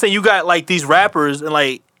you know what I'm saying? You got like these rappers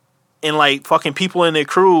and like fucking people in their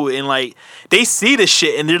crew, and like they see this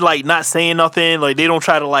shit and they're like not saying nothing. Like they don't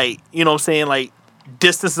try to like you know what I'm saying, like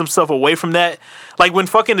distance themselves away from that. Like when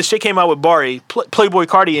fucking the shit came out with Bari, Playboy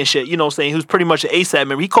Cardi and shit, you know what I'm saying, who's pretty much an ASAP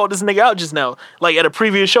member. He called this nigga out just now, like at a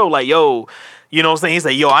previous show, like, yo, you know what I'm saying? He's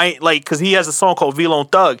like, yo, I ain't like, cause he has a song called Vlone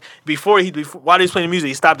Thug. Before while he was playing the music,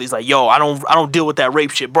 he stopped. He's like, yo, I don't deal with that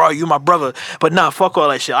rape shit, bro. You my brother, but nah, fuck all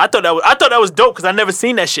that shit. I thought that was dope, cause I never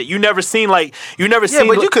seen that shit. You never seen. Yeah,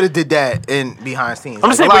 but you could have did that in behind scenes.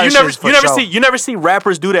 I'm just saying, a lot but of you never see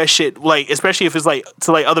rappers do that shit. Like, especially if it's like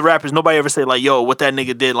to like other rappers. Nobody ever say like, "Yo, what that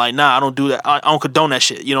nigga did." Like, nah, I don't do that. I don't condone that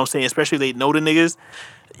shit. You know what I'm saying? Especially if they know the niggas.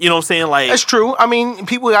 You know what I'm saying? Like, That's true. I mean,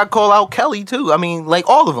 people got to call out Kelly too. I mean, like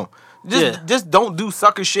all of them. Just don't do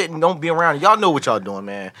sucker shit and don't be around. Y'all know what y'all doing,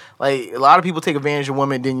 man. Like a lot of people take advantage of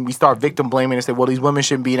women, then we start victim blaming and say, well, these women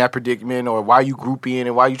shouldn't be in that predicament, or why you groupieing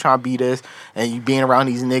and why you trying to be this, and you being around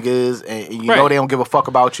these niggas and you know they don't give a fuck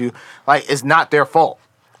about you. Like it's not their fault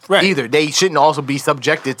either. They shouldn't also be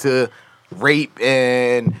subjected to rape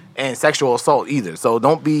and sexual assault either. So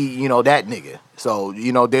don't be that nigga. So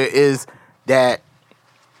there is that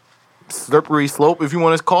slippery slope, if you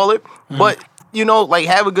want to call it, but. Like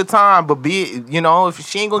have a good time, but if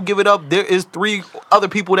she ain't gonna give it up, there is 3 other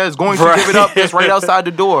people that's going to give it up that's right outside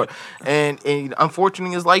the door. And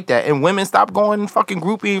unfortunately it's like that. And women, stop going fucking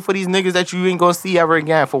groupie for these niggas that you ain't gonna see ever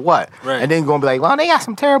again for what? Right. And then gonna be like, well, they got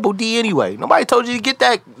some terrible D anyway. Nobody told you to get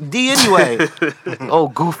that D anyway. Oh,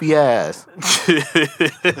 goofy ass.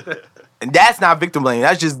 And that's not victim blaming.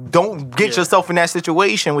 That's just don't get yourself in that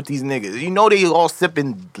situation with these niggas. They all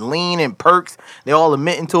sipping lean and perks. They all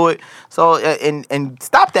admitting to it. So and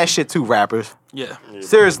stop that shit too, rappers. Yeah.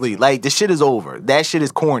 Seriously, like the shit is over. That shit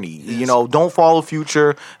is corny. Yes. Don't follow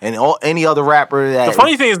Future and any other rapper. The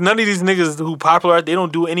funny thing is, none of these niggas who popular, they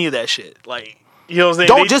don't do any of that shit. Like. You know what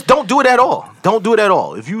I'm saying? Don't do it at all. Don't do it at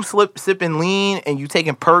all. If you sipping lean and you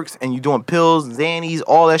taking perks and you doing pills, Xannies,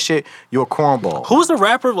 all that shit, you're a cornball. Who's the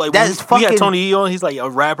rapper? Like we had Tony E on. He's like a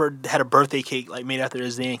rapper had a birthday cake like made after a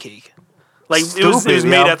Xan cake. Like it was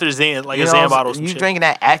made after Xan, like a Xan bottle. You drinking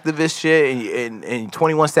that activist shit and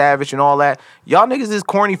 21 Savage and all that. Y'all niggas is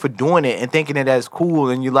corny for doing it and thinking that that's cool.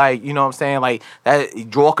 And you like, you know what I'm saying? Like that,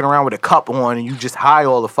 you're walking around with a cup on and you just high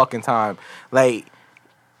all the fucking time. Like.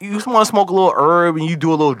 You just want to smoke a little herb and you do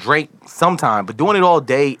a little drink sometime, but doing it all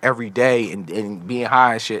day, every day, and being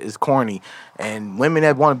high and shit is corny. And women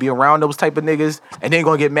that want to be around those type of niggas and then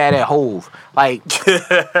gonna get mad at Hove, like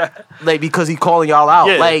because he calling y'all out.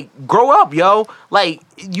 Yeah. Like, grow up, yo. Like,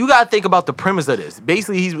 you gotta think about the premise of this.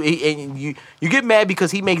 Basically, you get mad because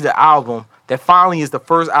he makes an album that finally is the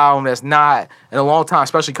first album that's not in a long time,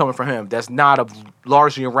 especially coming from him. That's not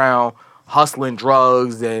largely around. Hustling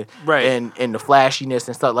drugs and the flashiness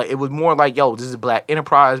and stuff. Like it was more like, yo, this is Black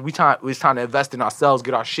enterprise. We was trying to invest in ourselves,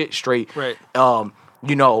 get our shit straight. Right. Value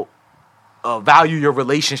your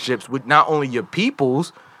relationships with not only your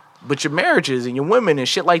peoples, but your marriages and your women and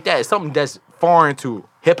shit like that. It's something that's foreign to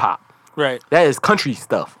hip hop. Right. That is country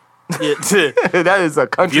stuff. Yeah. That is a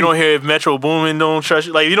country. If you don't hear if Metro Boomin don't trust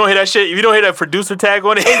you, like if you don't hear that shit, if you don't hear that producer tag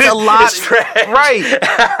on it, it's a lot. It's trash. Right.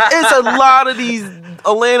 It's a lot of these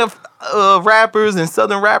Atlanta rappers and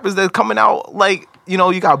Southern rappers that's coming out. Like, you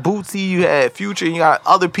got Bootsy, you had Future, and you got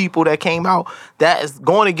other people that came out that is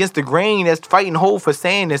going against the grain, that's fighting Hov for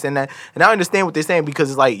saying this and that. And I understand what they're saying because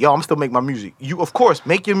it's like, yo, I'm still making my music. You, of course,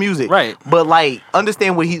 make your music. Right. But, like,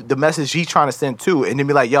 understand what the message he's trying to send too. And then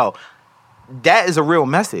be like, yo, that is a real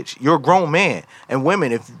message. You're a grown man. And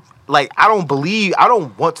women, if like I don't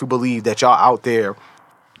want to believe that y'all out there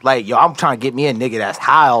like, yo, I'm trying to get me a nigga that's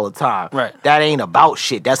high all the time. Right. That ain't about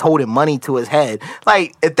shit. That's holding money to his head.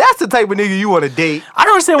 Like, if that's the type of nigga you want to date, I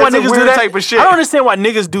don't understand why that's a niggas do weird that. type of shit. I don't understand why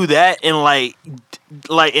niggas do that and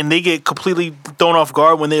and they get completely thrown off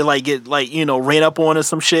guard when they like get like, you know, ran up on or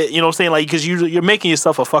some shit. You know what I'm saying? Like, because you're making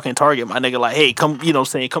yourself a fucking target, my nigga. Like, hey, come, you know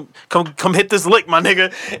what I'm saying? Come hit this lick, my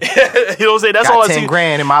nigga. You know what I'm saying? That's got all I 10 see.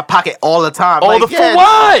 grand in my pocket all the time. For what?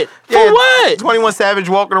 Yeah, For what? 21 Savage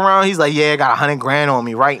walking around. He's like, yeah, I got 100 grand on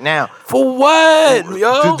me right now. For what,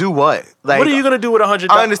 yo? To do what? Like, What are you gonna do with I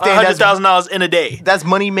understand that's- $100,000 in a day? That's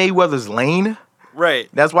Money Mayweather's lane. Right.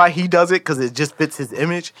 That's why he does it, because it just fits his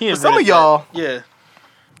image. He But some of invented y'all, that. Yeah.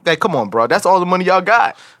 like, come on, bro. That's all the money y'all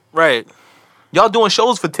got. Right. Y'all doing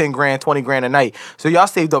shows for 10 grand, 20 grand a night. So y'all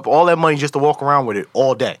saved up all that money just to walk around with it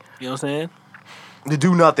all day. You know what I'm saying? To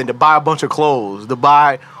do nothing, to buy a bunch of clothes, to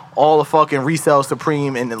buy all the fucking resale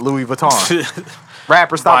Supreme and Louis Vuitton.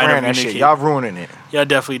 Rappers, stop Buying wearing every that shit. Nicki. Y'all ruining it. Yeah, I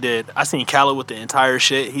definitely did. I seen Khaled with the entire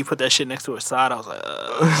shit. He put that shit next to his side. I was like,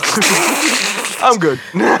 I'm good.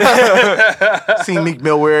 Seen Meek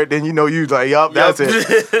Mill wear it, then you know you like, yup, that's it.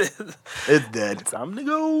 It's dead. time to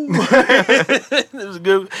go. It was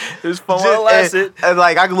good. It was fun while it lasted. And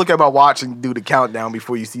like I can look at my watch and do the countdown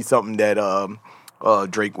before you see something that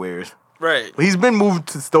Drake wears. Right. He's been moved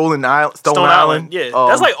to Stone Island. Yeah.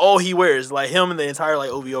 That's like all he wears. Like him and the entire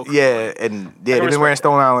like OVO crew. Yeah, and they've been wearing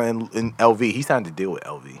Stone Island and LV. He signed a deal with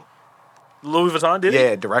LV. Louis Vuitton did it?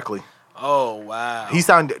 Yeah, directly. Oh wow. He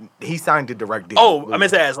signed a direct deal. Oh, I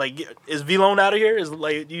meant to ask, like, is V-Lone out of here? Is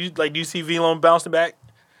like do you see V-Lone bouncing back?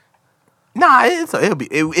 Nah,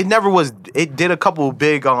 it never was. It did a couple of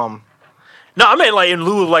big No, I meant like in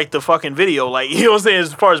lieu of like the fucking video, like you know what I'm saying.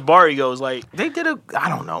 As far as Barry goes, like they did I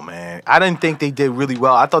don't know, man. I didn't think they did really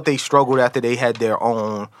well. I thought they struggled after they had their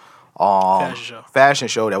own fashion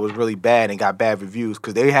show that was really bad and got bad reviews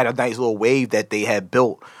because they had a nice little wave that they had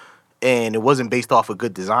built, and it wasn't based off of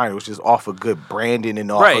good design. It was just off of good branding and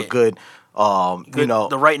off of good, you know,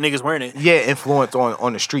 the right niggas wearing it. Yeah, influence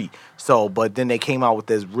on the street. So, but then they came out with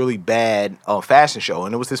this really bad fashion show,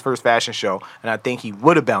 and it was his first fashion show, and I think he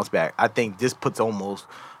would have bounced back. I think this puts almost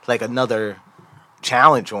like another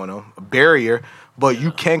challenge on him, a barrier, but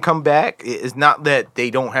you can come back. It's not that they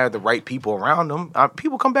don't have the right people around them.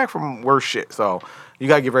 People come back from worse shit, so you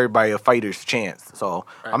got to give everybody a fighter's chance. So,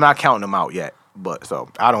 I'm not counting them out yet, but so,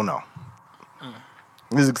 I don't know.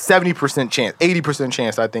 There's a 70% chance, 80%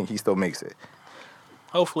 chance I think he still makes it.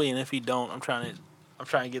 Hopefully, and if he don't, I'm trying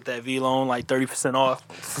to get that V-Loan like 30% off.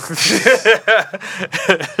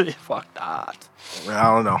 Fuck that. I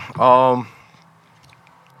don't know.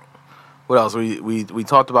 What else? We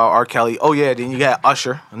talked about R. Kelly. Oh yeah, then you got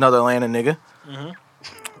Usher, another Atlanta nigga.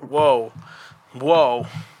 Mm-hmm. Whoa.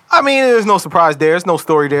 I mean, there's no surprise there. There's no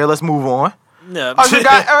story there. Let's move on. Yeah.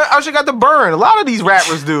 Usher got the burn. A lot of these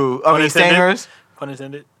rappers do. I mean, singers. Pun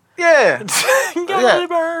intended. Yeah. Got the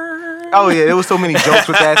burn. Oh yeah, there was so many jokes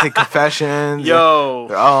with that. The confessions.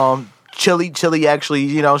 Yo. Chili actually,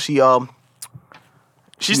 you know, she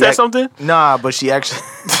said something? Nah, but she actually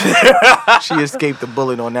she escaped the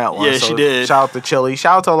bullet on that one. Yeah, so she did. Shout out to Chili.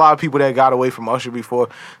 Shout out to a lot of people that got away from Usher before.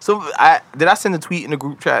 So I send a tweet in the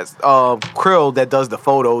group chats? Krill that does the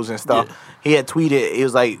photos and stuff. Yeah. He had tweeted, it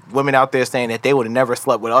was like women out there saying that they would have never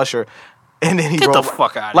slept with Usher. And then he Get wrote, the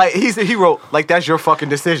fuck out of like he wrote, like that's your fucking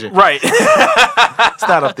decision. Right. It's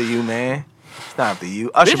not up to you, man. It's not up to you.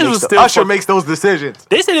 Usher makes those decisions.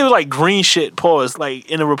 They said it was like green shit. Pause. Like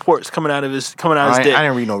in the reports coming out of his dick. I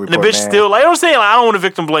didn't read no report. And the bitch man. still like I'm saying like I don't want to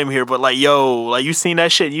victim blame here, but like yo, like you seen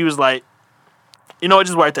that shit. And you was like, you know what?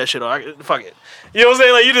 Just wipe that shit off. Fuck it. You know what I'm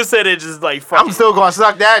saying? Like you just said it. Just like fuck. I'm still gonna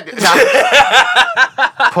suck that.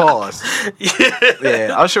 Pause.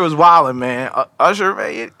 Yeah, Usher was wilding, man.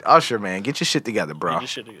 Usher, man, get your shit together, bro.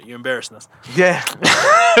 You're embarrassing us. Yeah,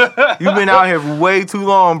 you've been out here for way too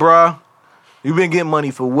long, bro. You've been getting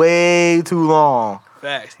money for way too long.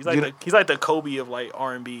 Facts. He's like the Kobe of like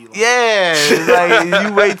R&B. Like. Yeah, it's like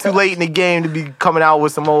you way too late in the game to be coming out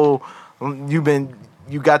with some old. You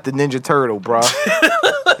got the Ninja Turtle, bro.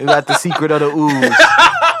 You got the secret of the ooze.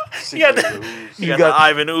 You got the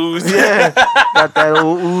Ivan ooze. Yeah, got that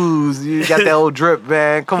old ooze. You got that old drip,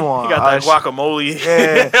 man. Come on. You got that guacamole.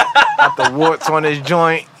 Yeah, got the warts on his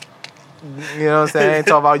joint. You know what I'm saying?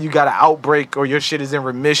 Talk about you got an outbreak or your shit is in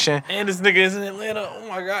remission. And this nigga is in Atlanta. Oh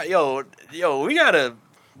my god, yo, we gotta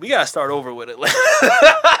start over with it.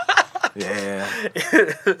 Yeah.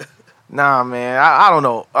 Nah, man. I don't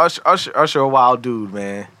know. Usher a wild dude,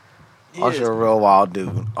 man. Usher a real wild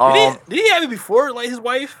dude. Did he have it before, like his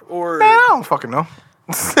wife, or? Man, I don't fucking know.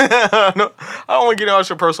 I don't want to get in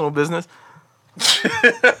Usher personal business.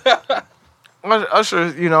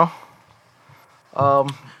 Usher, you know,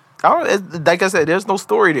 like I said, there's no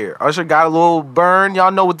story there. Usher got a little burn.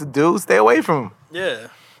 Y'all know what to do. Stay away from him. Yeah.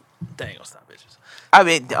 They ain't gonna stop bitches. I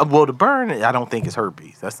mean, well, the burn, I don't think it's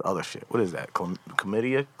herpes. That's the other shit. What is that?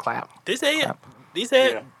 Chlamydia? Clap? They say it. Clap. They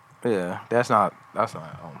say it. Yeah, that's not.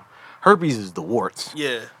 Herpes is the warts.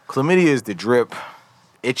 Yeah. Chlamydia is the drip,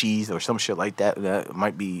 itchies, or some shit like that. That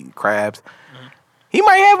might be crabs. He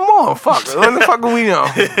might have them all. Fuck. What the fuck do we know?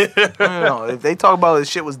 I don't know. If they talk about this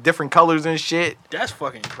shit was different colors and shit. That's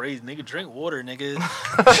fucking crazy, nigga. Drink water, nigga.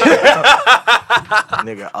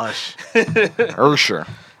 Nigga, Usher.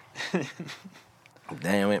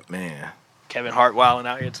 Damn it, man. Kevin Hart wilding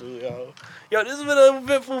out here too, yo. Yo, this has been an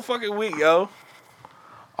eventful fucking week, yo.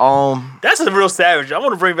 That's a real savage. I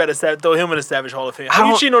want to bring back the savage, throw him in the Savage Hall of Fame. How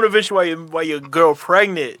you cheating on a bitch while your girl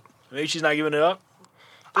pregnant? Maybe she's not giving it up.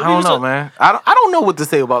 I don't know, man. I don't know what to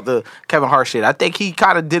say about the Kevin Hart shit. I think he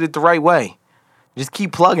kind of did it the right way. Just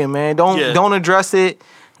keep plugging, man. Don't address it.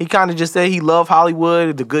 He kind of just said he loved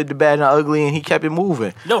Hollywood, the good, the bad, and the ugly, and he kept it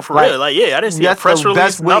moving. No, for real. Like, yeah, I didn't see a press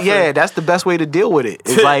release. Yeah, that's the best way to deal with it.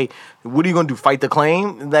 It's like, what are you gonna do? Fight the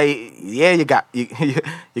claim? Like, yeah, you got me. You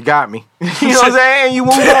know what I'm saying? You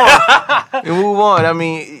move on. You move on. I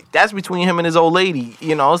mean, that's between him and his old lady.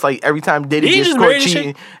 You know, it's like every time Diddy gets caught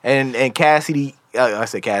cheating, and Cassidy. I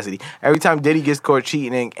said Cassidy. Every time Diddy gets caught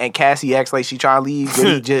cheating and Cassie acts like she trying to leave,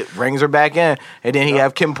 Diddy just brings her back in. And then he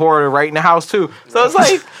have Kim Porter right in the house too. So it's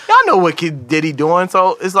like, y'all know what Diddy doing.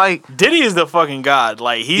 So it's like Diddy is the fucking god.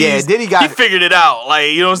 Like he figured it out.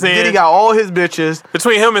 Like, you know what I'm saying? Diddy got all his bitches.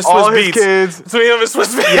 Between him and Swiss all Beats. His kids. Between him and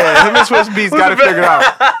Swiss Beats. Yeah, him and Swiss Beats got to figure it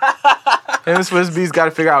out. Him and Swiss Beats got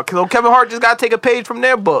to figure out. Because Kevin Hart just got to take a page from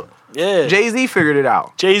their book. Yeah. Jay-Z figured it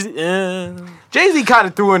out. Jay-Z kind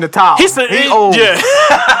of threw in the towel. He said, he old. Yeah.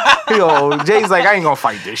 He old. Jay's like, I ain't gonna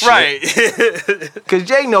fight this shit. Right. Because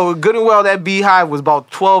Jay know good and well that beehive was about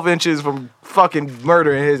 12 inches from fucking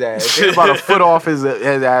murdering his ass. It was about a foot off his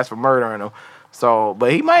ass for murdering him. So,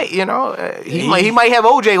 but he might, you know, he might have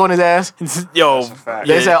OJ on his ass. Yo,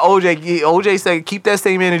 they said OJ said, keep that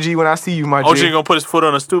same energy when I see you, my G. OJ gonna put his foot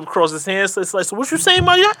on a stoop, cross his hands. So it's like, so what you saying,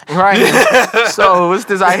 my guy? Right. So what's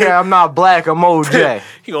this I hear? I'm not black. I'm OJ.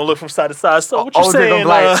 He gonna look from side to side. So what you OJ saying?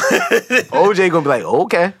 OJ gonna be like,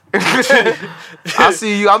 okay. I'll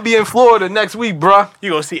see you. I'll be in Florida next week, bruh.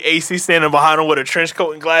 You gonna see AC standing behind him with a trench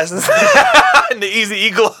coat and glasses and the Easy E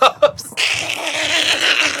gloves.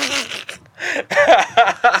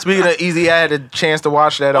 Speaking of Easy, I had a chance to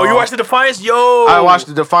watch that. Oh, you watched the Defiance? Yo, I watched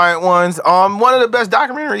the Defiant ones. One of the best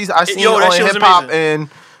documentaries I've seen on hip hop in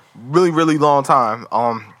really, really long time.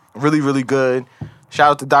 Really, really good.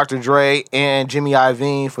 Shout out to Dr. Dre and Jimmy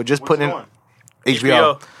Iovine for just putting it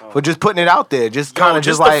HBO. For just putting it out there. Just kind of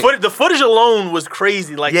just like the footage alone was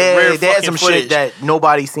crazy. Like, yeah, the rare they had some footage. shit that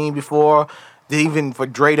nobody's seen before. Even for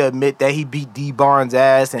Dre to admit that he beat D Barnes'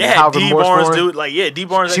 ass and how D Barnes, dude, like D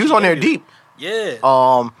Barnes. She was on there deep.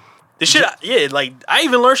 Yeah. The shit, like I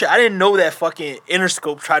even learned shit. I didn't know that fucking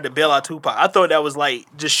Interscope tried to bail out Tupac. I thought that was like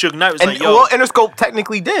just Suge Knight was like, yo. Well, Interscope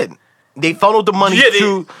technically did. They funneled the money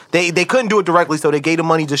to they couldn't do it directly, so they gave the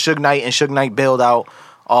money to Suge Knight, and Suge Knight bailed out.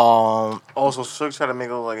 Also, Suge tried to make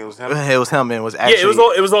it look like it was him. It was him. And it was actually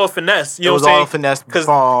it was all finesse. You know what I'm saying? It was all finesse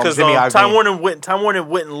because Jimmy Iovine. Time Warner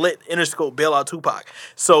went and let Interscope bail out Tupac.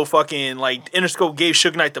 So fucking like Interscope gave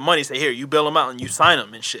Suge Knight the money. Say here, you bail him out and you sign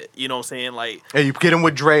him and shit. You know what I'm saying? Like, and you get him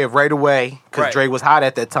with Dre right away because Dre was hot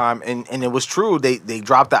at that time, and it was true. They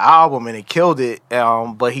dropped the album and it killed it.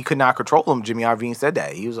 But he could not control him. Jimmy Iovine said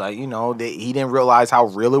that he was like, you know, he didn't realize how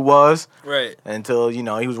real it was, right? Until he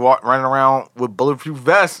was running around with bulletproof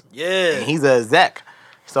vests. Yeah. And he's a exec.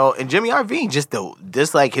 So, and Jimmy Iovine,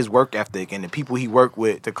 just like his work ethic and the people he worked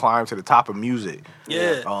with to climb to the top of music.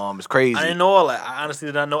 Yeah. It's crazy. I didn't know all that. I honestly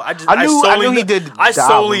did not know. I knew he did. I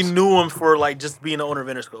solely knew him for like just being the owner of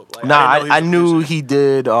Interscope. Like, I knew he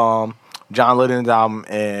did John Lennon's album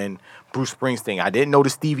and Bruce Springsteen. I didn't know the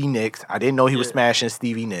Stevie Nicks. I didn't know he was smashing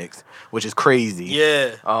Stevie Nicks, which is crazy.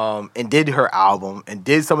 Yeah. And did her album and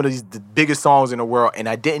did some of the biggest songs in the world. And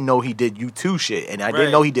I didn't know he did U2 shit. And I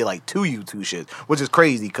didn't know he did like 2 U2 shits, which is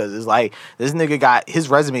crazy because it's like this nigga his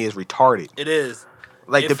resume is retarded. It is.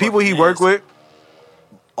 Like the people he worked with,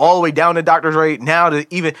 all the way down to Dr. Dre, now to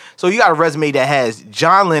even so you got a resume that has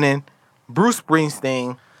John Lennon, Bruce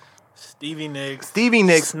Springsteen, Stevie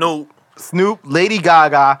Nicks, Snoop, Lady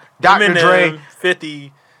Gaga, Dr. Eminem, Dre,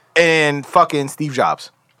 50, and fucking Steve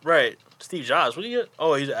Jobs. Right. Steve Jobs. What do you get?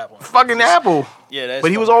 Oh, he's an Apple. Fucking Apple. Yeah, that's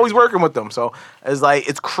but he was always working with them. So it's like,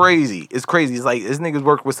 it's crazy. It's crazy. It's like, this nigga's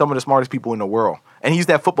worked with some of the smartest people in the world. And he used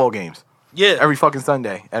to have football games. Yeah. every fucking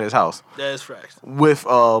Sunday at his house. That is facts. With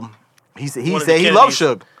he said One of he the loved Kennedys.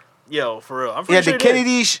 Suge. Yo, for real. I'm He had pretty the sure he did.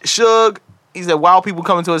 Kennedy, Suge. He said wild people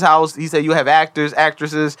coming to his house. He said you have actors,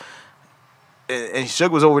 actresses, and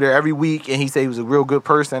Suge was over there every week. And he said he was a real good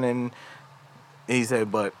person. And he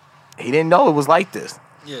said, but he didn't know it was like this.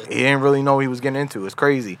 Yeah. He didn't really know what he was getting into. It's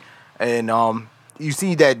crazy. And you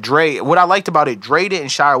see that Dre. What I liked about it, Dre didn't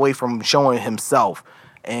shy away from showing himself.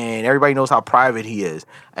 And everybody knows how private he is.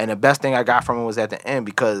 And the best thing I got from him was at the end,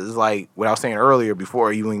 because it's like what I was saying earlier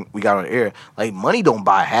before even we got on the air. Like, money don't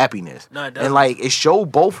buy happiness. No, it doesn't. And like it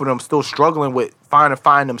showed both of them still struggling with trying to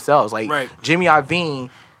find themselves. Like Right. Jimmy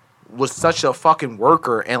Iovine was such a fucking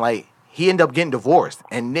worker, and like he ended up getting divorced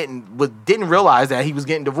and didn't realize that he was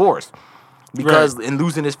getting divorced. Because and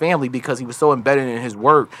losing his family because he was so embedded in his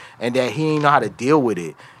work and that he didn't know how to deal with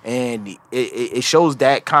it. And it shows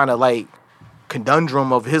that kind of like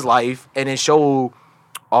conundrum of his life, and it showed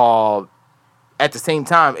at the same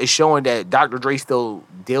time it's showing that Dr. Dre still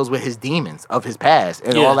deals with his demons of his past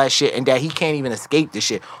and all that shit, and that he can't even escape this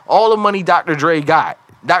shit. All the money Dr. Dre got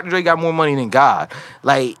more money than God.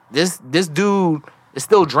 Like this dude is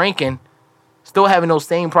still drinking, still having those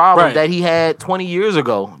same problems that he had 20 years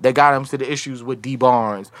ago that got him to the issues with D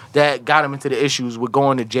Barnes, that got him into the issues with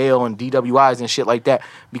going to jail and DWIs and shit like that,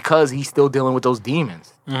 because he's still dealing with those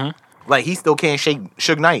demons. Mm-hmm. Like, he still can't shake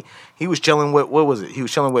Suge Knight. He was chilling with, what was it? He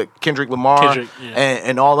was chilling with Kendrick Lamar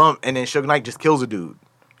and all them, and then Suge Knight just kills a dude.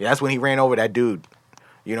 Yeah, that's when he ran over that dude.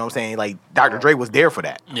 You know what I'm saying? Like, Dr. Dre was there for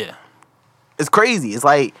that. Yeah. It's crazy. It's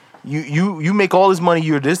like, you make all this money,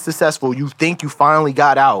 you're this successful, you think you finally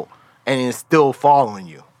got out, and it's still following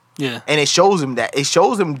you. Yeah. And it shows him that. It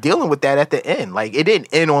shows him dealing with that at the end. Like, it didn't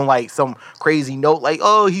end on, like, some crazy note, like,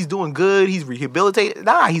 oh, he's doing good, he's rehabilitated.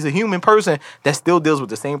 Nah, he's a human person that still deals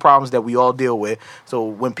with the same problems that we all deal with. So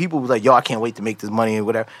when people was like, yo, I can't wait to make this money and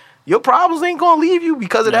whatever, your problems ain't gonna leave you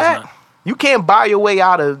because of that. Not. You can't buy your way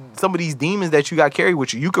out of some of these demons that you got carried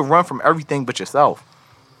with you. You can run from everything but yourself.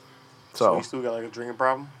 So he still got like a drinking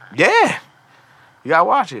problem? Yeah. You gotta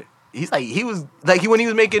watch it. He's like, he was, like, when he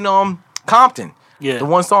was making Compton. Yeah. The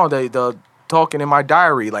one song, the Talking in My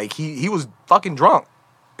Diary, like, he was fucking drunk.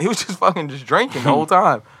 He was just drinking the whole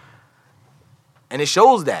time. And it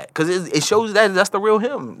shows that, because it shows that that's the real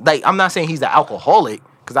him. Like, I'm not saying he's an alcoholic,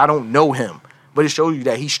 because I don't know him. But it shows you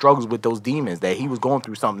that he struggles with those demons, that he was going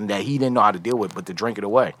through something that he didn't know how to deal with, but to drink it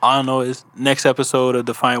away. All I know is next episode of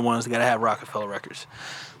Defiant Ones got to have Rockefeller Records.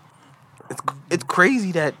 It's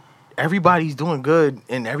crazy that everybody's doing good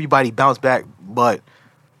and everybody bounced back, but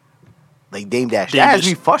like Dame Dash, that has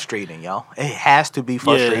to be frustrating, y'all. It has to be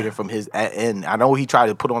frustrating from his end. I know he tried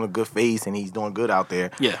to put on a good face and he's doing good out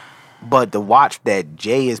there. Yeah. But the watch that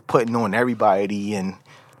Jay is putting on everybody, and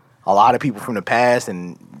a lot of people from the past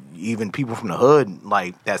and even people from the hood,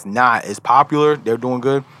 like, that's not as popular, they're doing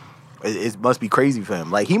good. It must be crazy for him.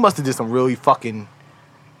 Like, he must have did some really fucking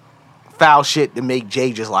foul shit to make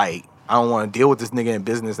Jay just like, I don't want to deal with this nigga in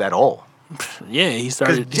business at all. Yeah, he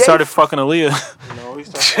started fucking Aaliyah. You know, he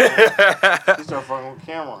started fucking with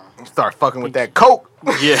Cameron. Start fucking with that coke.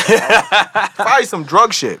 Yeah. Probably some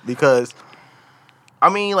drug shit, because, I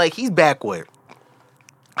mean, like, he's back with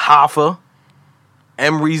Hoffa,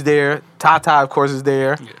 Emery's there, Tata, of course, is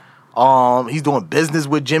there. Yeah. He's doing business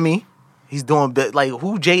with Jimmy. He's doing, like,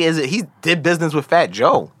 who Jay is it? He did business with Fat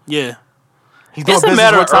Joe. Yeah. He's doing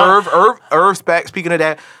business with Irv. Irv, speaking of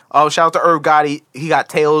that, shout out to Irv Gotti. He got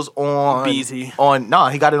Tales on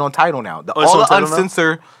BZ. He got it on Tidal now. All the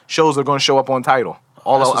uncensored shows are going to show up on Tidal.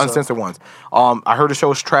 All the uncensored ones. I heard the show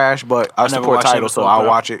is trash, but I support Tidal, so I'll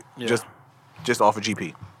watch it just off of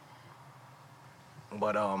GP.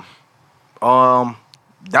 But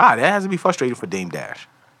that has to be frustrating for Dame Dash.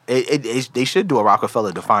 They should do a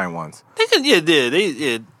Rockefeller Defiant Ones. They could,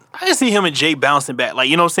 I can see him and Jay bouncing back. Like,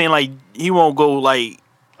 you know what I'm saying? Like, he won't go, like...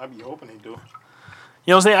 I'd be hoping they do. You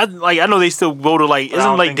know what I'm saying? I know they still go to, like...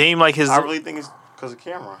 Isn't, like, Dame, like, his... I really think it's because of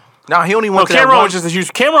Cameron. No, he only went to Cameron was just a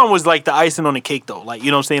huge... Cameron was, like, the icing on the cake, though. Like,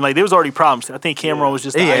 you know what I'm saying? Like, there was already problems. I think Cameron was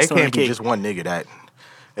just the icing on the cake. Yeah, it can't be just one nigga that...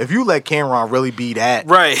 If you let Cameron really be that...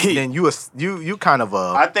 Right. Then you kind of...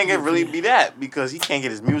 I think it really be that, because he can't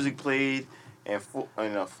get his music played and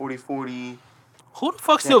 40-40... Who the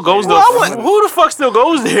fuck still goes there? Who the fuck still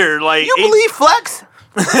goes there? Like, you believe Flex?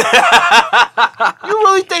 You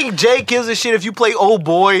really think Jay gives a shit if you play Old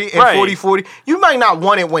Boy and 40-40? You might not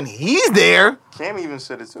want it when he's there. Cam even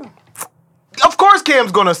said it too. Of course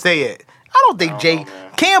Cam's gonna say it. I don't think Jay...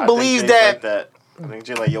 Cam believes that... I think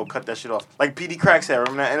Jay like, yo, cut that shit off. Like PD Crack said,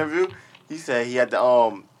 remember that interview? He said he had the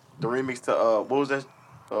remix to, what was that?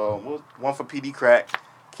 One for PD Crack.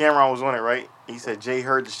 Cameron was on it, right? He said Jay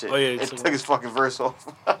heard the shit. Oh, yeah, it took his fucking verse off.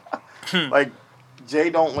 Like, Jay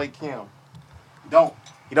don't like Cam. He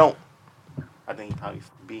don't. I think he probably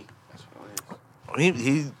B. That's what it is.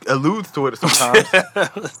 He alludes to it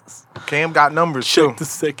sometimes. Cam got numbers Check too. the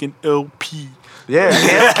second LP. Yeah,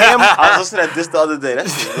 Cam I was listening to this the other day.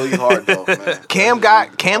 That's just really hard, though, man. Cam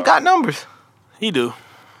got numbers. He do.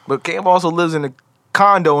 But Cam also lives in a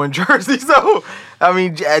condo in Jersey, so I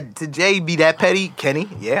mean, to Jay be that petty, Kenny?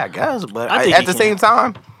 Yeah, I guess. But I think at he the can. same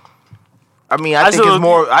time, I mean, I think still- it's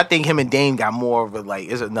more. I think him and Dame got more of a like.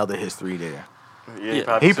 It's another history there. Yeah,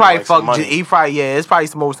 Yeah. He took, probably like, some fucked. money. He probably It's probably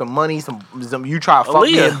some money. Some you try to fuck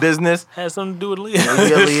me Aaliyah. in business. Had something to do with Leah.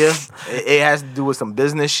 Aaliyah. It has to do with some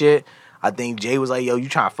business shit. I think Jay was like, "Yo, you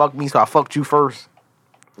trying to fuck me, so I fucked you first."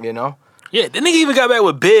 You know. Yeah, the nigga even got back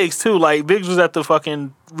with Biggs too. Like Biggs was at the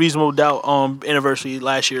fucking Reasonable Doubt anniversary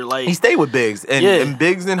last year. Like He stayed with Biggs and, Yeah. and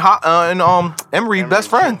Biggs and Emery best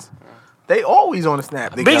friends. They always on the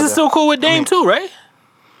snap. Biggs together. is still cool with Dame too, right?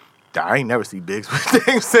 I ain't never see Biggs with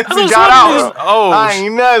Dame since I he was got wondering out. if- oh, I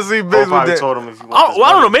ain't never see Bo Biggs with probably Dame. told him if you want Oh, this well,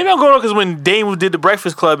 I don't know. money. Maybe I'm going on because when Dame did the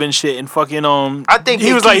Breakfast Club and shit, and fucking I think he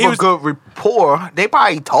he was keep like he a was good rapport. They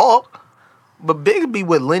probably talk, but Biggs be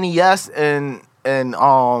with Lenny Yes and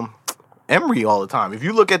Emery all the time. If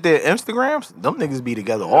you look at their Instagrams, them niggas be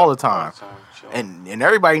together all the time. And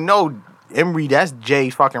everybody know Emery, that's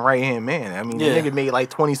Jay's fucking right hand man. I mean, Yeah. the nigga made like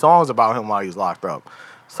 20 songs about him while he was locked up.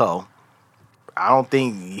 So I don't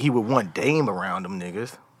think he would want Dame around them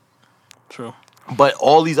niggas. True. But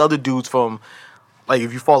all these other dudes from, like,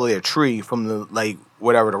 if you follow their tree from the, like,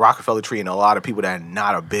 whatever, the Rockefeller tree, and a lot of people that are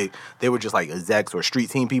not a big, they were just like execs or street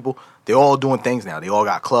team people. They're all doing things now. They all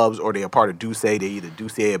got clubs, or they're a part of Duce. They either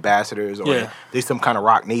Duce ambassadors, or Yeah. they're some kind of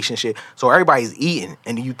Rock Nation shit. So everybody's eating,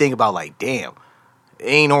 and you think about, like, damn,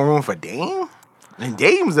 ain't no room for Dame? And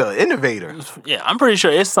Dame's an innovator. Yeah, I'm pretty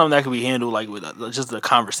sure it's something that could be handled like with just a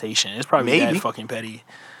conversation. It's probably Maybe. that fucking petty.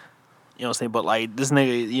 You know what I'm saying? But like this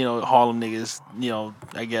nigga, you know, Harlem niggas, you know,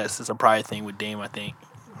 I guess it's a pride thing with Dame, I think.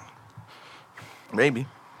 Maybe.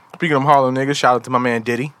 Speaking of Harlem niggas, shout out to my man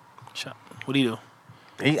Diddy. What do you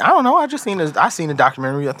do? I don't know. I seen the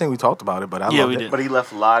documentary. I think we talked about it, but I Yeah, loved we it. did. But he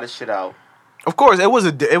left a lot of shit out. Of course, it was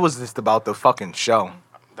just about the fucking show.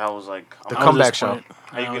 That was like, The I'm comeback disappointed.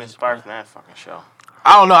 how you get inspired from that fucking show?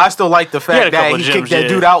 I don't know. I still like the had a fact that couple he of kicked gems, that yeah.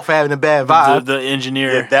 dude out for having a bad The, vibe. the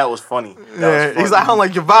engineer. Yeah, that was funny. That Yeah, was funny. he's like, I don't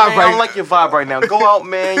like your vibe Man, I right don't like your vibe right now. Go out,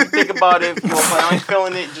 man. You think about it. If you don't play, I ain't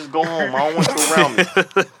feeling it. Just go home. I don't want you around me.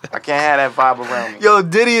 I can't have that vibe around me. Yo,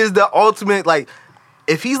 Diddy is the ultimate. Like,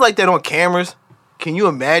 if he's like that on cameras, can you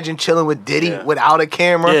imagine chilling with Diddy Yeah. without a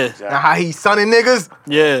camera? Yeah. And how he's sunning niggas?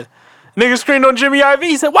 Yeah. Nigga screamed on Jimmy IV.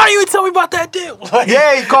 He said, "Why you ain't tell me about that deal?" Like,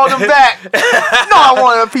 Yeah, he called him back. No, I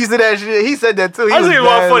wanted a piece of that shit. He said that too. He I was thinking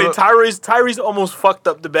mad about funny. as well. Tyrese almost fucked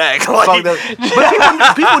up the bag. Like, Fucked up.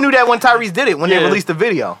 But people knew that when Tyrese did it, when they Yeah. released the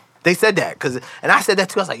video. They said that. And I said that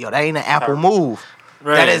too. I was like, yo, that ain't an Apple move.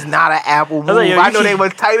 Right. That is not an Apple move. was like, yo, I you know they keep-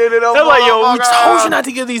 was tighter than them. They're like, yo, we motherfuckers. told you not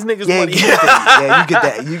to give these niggas Yeah,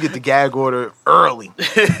 money. you get the gag order early.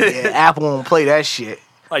 Yeah, Apple won't play that shit.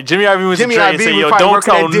 Like Jimmy Iovine was Jimmy Dre and Iovine said, was "Yo, probably don't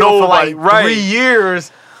working tell that deal for nobody." like Right? 3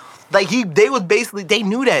 years. Like they was basically they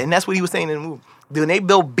knew that, and that's what he was saying in the movie. When they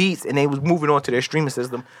built Beats and they was moving on to their streaming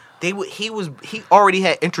system, he already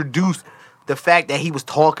had introduced the fact that he was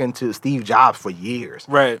talking to Steve Jobs for years.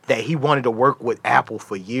 Right. That he wanted to work with Apple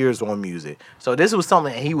for years on music. So this was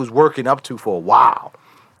something that he was working up to for a while.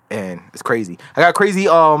 And it's crazy. I got a crazy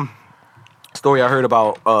story I heard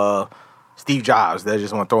about Steve Jobs that I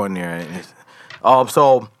just want to throw in there. And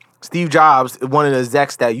so Steve Jobs, one of the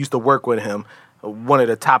execs that used to work with him, one of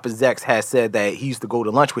the top execs has said that he used to go to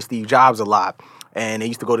lunch with Steve Jobs a lot. And they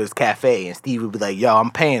used to go to this cafe, and Steve would be like, yo,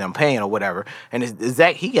 I'm paying, or whatever. And his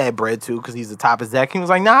exec, he got bread too, because he's the top exec. He was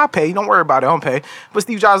like, nah, I'll pay. Don't worry about it. I'll pay. But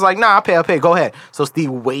Steve Jobs was like, nah, I'll pay. Go ahead. So Steve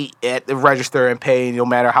would wait at the register and pay, no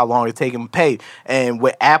matter how long it take him to pay. And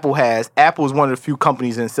what Apple is one of the few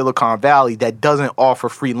companies in Silicon Valley that doesn't offer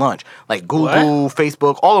free lunch. Like Google,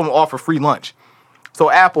 Facebook, all of them offer free lunch.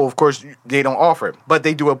 So Apple, of course, they don't offer it, but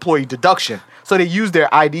they do employee deduction. So they use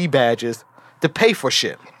their ID badges to pay for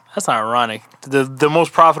shit. That's ironic. The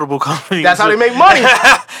most profitable company. That's how they make money.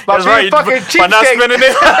 By That's being right. fucking By not cheapskate. spending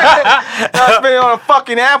it. Not spending on a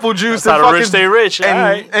fucking apple juice That's and how the fucking rich stay rich. and, All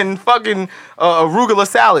right. and fucking arugula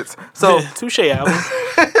salads. So Touche, Apple.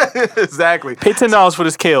 exactly Pay $10 for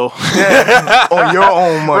this kale. on your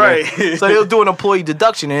own money. Right. So they'll do an employee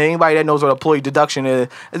deduction, and anybody that knows what employee deduction is,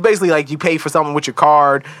 it's basically like you pay for something with your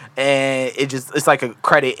card, and it's like a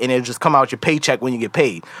credit, and it'll just come out your paycheck when you get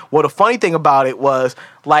paid. Well, the funny thing about it was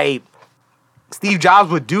like Steve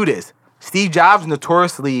Jobs would do this. Steve Jobs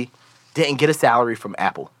notoriously didn't get a salary from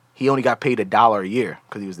Apple. he only got paid $1 a year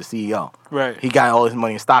because he was the CEO. Right. He got all his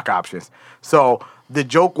money in stock options. So the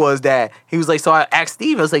joke was that he was like, so I asked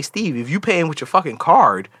Steve, I was like, Steve, if you paying with your fucking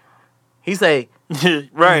card, he's like,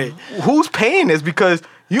 right. who's paying this? Because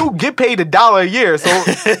you get paid $1 a year. So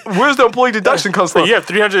where's the employee deduction comes So from? you have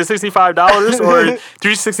 $365 or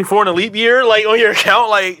 $364 in a leap year, like on your account,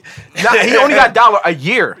 like. Nah, he only got $1 a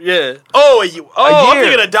year. Yeah. Oh, I'm year.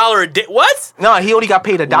 thinking $1 a day. What? No, he only got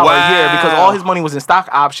paid $1 a year because all his money was in stock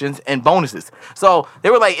options and bonuses. So they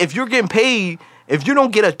were like, if you're getting paid, if you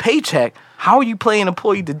don't get a paycheck, how are you paying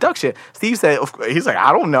employee deduction? Steve said, he's like,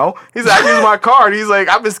 I don't know. He's like, I use my card. He's like,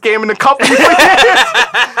 I've been scamming the company for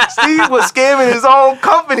years. Steve was scamming his own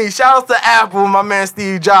company. Shout out to Apple, my man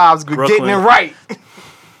Steve Jobs, getting it right.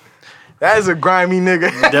 That is a grimy nigga.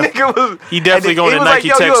 He definitely going to Nike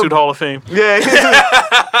Tech Suit Hall of Fame. Yeah,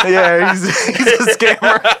 he's a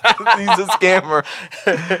scammer. He's a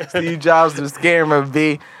scammer. Steve Jobs is a scammer,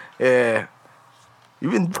 B. Yeah. You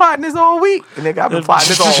been plotting this all week? And nigga, I've been plotting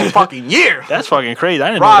this all fucking year. That's fucking crazy. I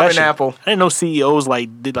didn't Robbing know that shit. Apple. I didn't know CEOs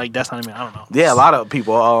did that's not even, I don't know. Yeah, a lot of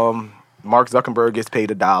people. Mark Zuckerberg gets paid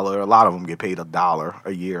 $1. A lot of them get paid $1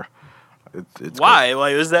 a year. It's Why? crazy.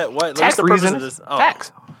 Like, is that what? Tax What's the purpose reasons. of this? Oh.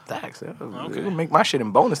 Tax. Okay. Make my shit in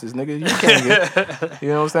bonuses, nigga. You can't get. You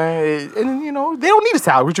know what I'm saying? And you know they don't need a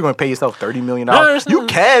salary. What you gonna pay yourself $30 million? You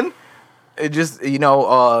can. It just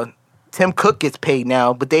Tim Cook gets paid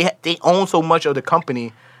now, but they own so much of the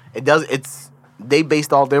company. They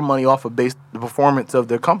based all their money off of the performance of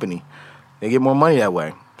their company. They get more money that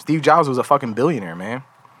way. Steve Jobs was a fucking billionaire, man.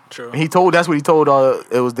 True. And that's what he told.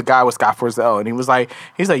 It was the guy with Scott Forstall, and he was like,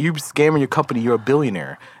 you're scamming your company. You're a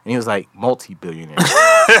billionaire, and he was like, multi-billionaire.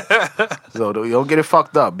 So don't get it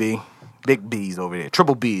fucked up, B. Big B's over there.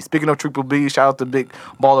 Triple B. Speaking of Triple B, shout out to Big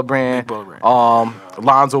Baller Brand. Big Baller Brand.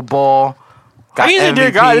 Lonzo Ball. Got He's a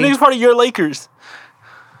dear guy. The nigga's part of your Lakers.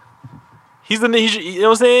 You know what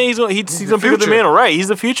I'm saying? He's gonna pick up the mantle, right? He's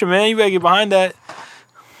the future, man. You better get behind that.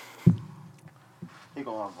 He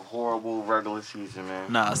gonna have a horrible regular season,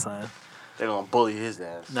 man. Nah, son. They gonna bully his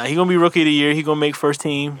ass. Nah, he gonna be rookie of the year. He gonna make first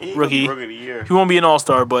team rookie. Rookie of the year. He won't be an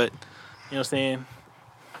all-star, but you know what I'm saying?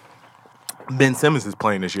 Ben Simmons is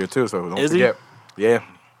playing this year too, so don't Is forget. he? Yeah.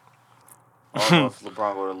 I don't know if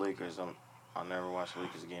LeBron go to the Lakers. I'll never watch the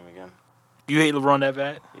Lakers game again. You hate LeBron that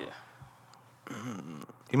bad? Yeah.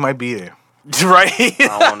 He might be there. Right? I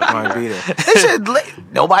don't want to Might be there.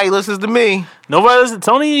 Nobody listens to me. Nobody listens.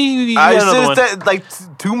 Tony, you got another one. That, like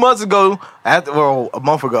 2 months ago, a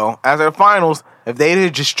month ago, after the finals, if they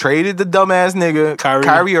had just traded the dumbass nigga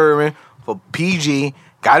Kyrie Irving for PG,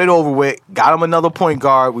 got it over with, got him another point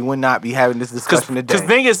guard, we would not be having this discussion today. Because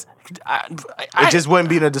thing is, it just wouldn't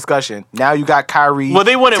be in a discussion. Now you got Kyrie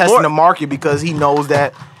they wanted testing more. the market because he knows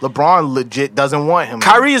that LeBron legit doesn't want him.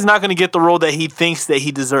 Kyrie is not going to get the role that he thinks that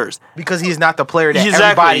he deserves. Because he's not the player that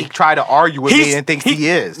Exactly. everybody try to argue with me and thinks he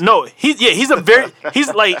is. No, he's like, put it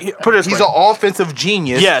this He's way. an offensive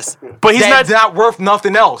genius. Yes, but he's that's not worth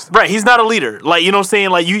nothing else. right. He's not a leader. Like, you know what I'm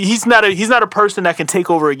saying? Like, he's not a person that can take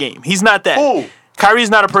over a game. He's not that. Who?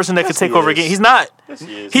 Kyrie's not a person that can take over a game. He's not. Yes,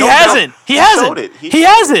 he is. He No hasn't. doubt. He He hasn't. showed it. He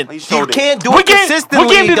hasn't. He You showed it. can't do it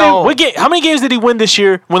consistently, though. How many games did he win this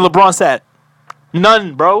year when LeBron sat?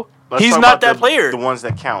 None, bro. Let's He's talk not about that player. The ones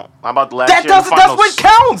that count. How about the last That year? in the doesn't. That's finals? what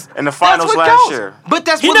counts. In the finals That's what last counts. year. But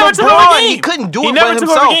that's He what never took over a LeBron. game. He couldn't do He it never by took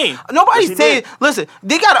over a himself. game. Nobody's Yes, he saying. did. Listen,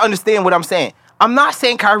 they gotta understand what I'm saying. I'm not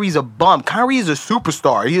saying Kyrie's a bum. Kyrie is a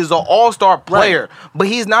superstar. He is an all-star player, but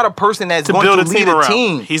he's not a person that's To going build to a lead team a around.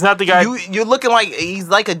 team. He's not the guy- You're looking like he's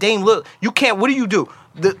like a Dame. Look, you can't. What do you do?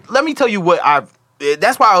 Let me tell you what I've.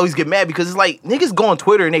 That's why I always get mad because it's like niggas go on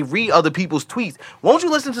Twitter and they read other people's tweets. Won't you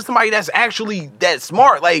listen to somebody that's actually that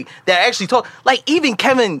smart, like that actually talk? Like even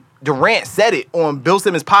Kevin Durant said it on Bill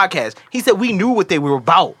Simmons' podcast. He said we knew what they were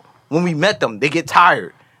about when we met them. They get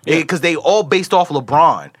tired because they all based off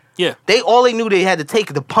LeBron. Yeah. They knew they had to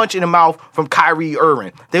take the punch in the mouth from Kyrie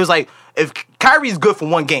Irving. They was like, if Kyrie's good for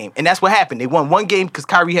one game, and that's what happened. They won one game because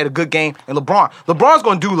Kyrie had a good game, and LeBron's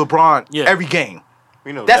gonna do LeBron every game.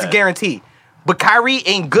 We know That's that. a guarantee. But Kyrie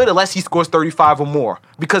ain't good unless he scores 35 or more.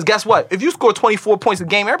 Because guess what? If you score 24 points a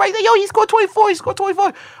game, everybody say, yo, he scored 24, he scored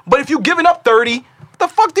 24. But if you giving up 30, what the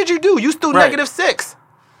fuck did you do? You still Right. -6.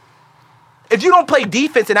 If you don't play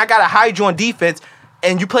defense and I gotta hide you on defense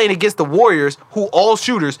and you playing against the Warriors, who all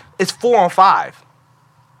shooters, it's 4-on-5.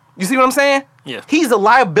 You see what I'm saying? Yeah. He's a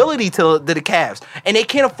liability to the Cavs. And they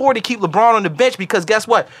can't afford to keep LeBron on the bench because guess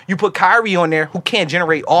what? You put Kyrie on there who can't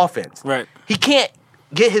generate offense. Right. He can't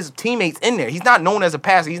get his teammates in there. He's not known as a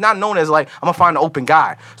passer. He's not known as like, I'm going to find an open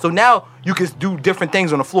guy. So now you can do different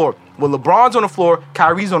things on the floor. When LeBron's on the floor,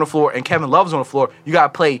 Kyrie's on the floor, and Kevin Love's on the floor, you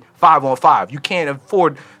got to play 5-on-5. You can't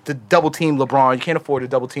afford to double team LeBron. You can't afford to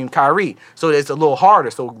double team Kyrie. So it's a little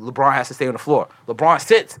harder. So LeBron has to stay on the floor. LeBron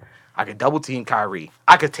sits. I could double team Kyrie.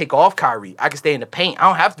 I could take off Kyrie. I could stay in the paint. I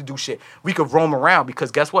don't have to do shit. We could roam around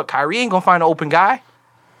because guess what? Kyrie ain't going to find an open guy.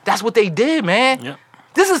 That's what they did, man. Yep.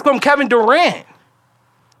 This is from Kevin Durant.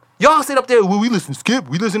 Y'all sit up there, well, we listen to Skip,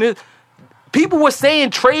 we listen to... People were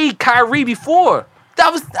saying trade Kyrie before.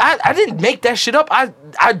 That was I didn't make that shit up. I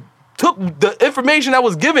took the information that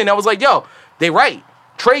was given. I was like, yo, they right.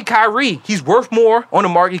 Trade Kyrie. He's worth more on the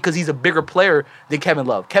market because he's a bigger player than Kevin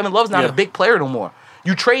Love. Kevin Love's not a big player no more.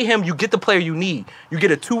 You trade him, you get the player you need. You get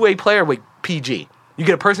a two-way player with PG. You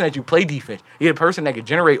get a person that you play defense. You get a person that can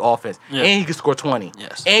generate offense. Yeah. And he can score 20.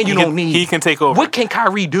 Yes. And he can take over. What can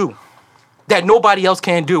Kyrie do that nobody else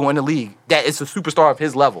can do in the league that is a superstar of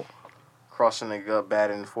his level? Crossing the gut bad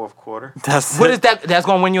in the fourth quarter. What is that? That's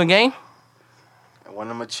going to win you a game? I won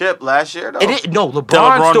them a chip last year, though.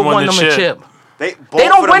 LeBron still won them a chip. They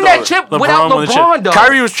don't win that chip without LeBron, though.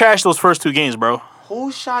 Kyrie was trash those first 2 games, bro. Who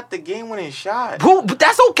shot the game-winning shot? But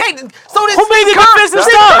that's okay. So this who made the defensive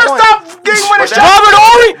stop? Stop game-winning shot. Robert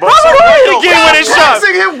Horry. Robert Horry, the game-winning shot.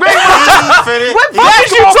 What fuck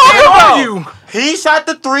you talking about? He shot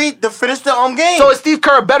the 3 to finish the game. So is Steve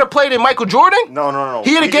Kerr a better player than Michael Jordan? No.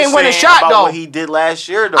 He had a game-winning shot, though. What he did last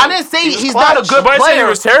year, though. I didn't say he's not a good player. He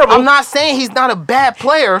was terrible. I'm not saying he's not a bad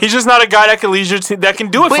player. He's just not a guy that can lead your team, that can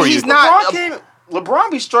do it for you. But he's not.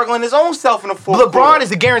 LeBron be struggling his own self in the fourth quarter. LeBron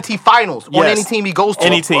is a guaranteed finals on any team he goes to.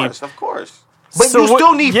 Any team. Of course. But you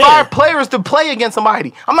still need 5 players to play against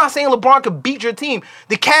somebody. I'm not saying LeBron could beat your team.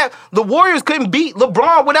 The Warriors couldn't beat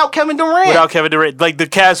LeBron without Kevin Durant. Like, the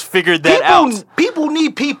Cavs figured that out. People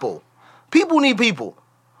need people. People need people.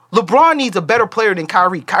 LeBron needs a better player than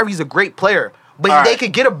Kyrie. Kyrie's a great player. But they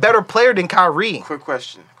could get a better player than Kyrie. Quick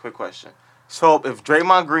question. So if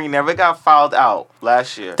Draymond Green never got fouled out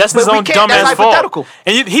last year, that's his own dumbass fault.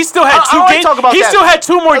 And he still had 2 games. He still had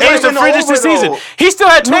 2 more games to finish the season. He still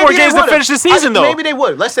had 2 more games to finish the season, though. Maybe they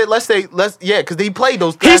would. Let's say, because he played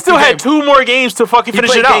those. He still had 2 more games to fucking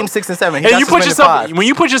finish it out. Game 6 and 7. And you put yourself when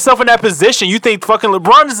you put yourself in that position, you think fucking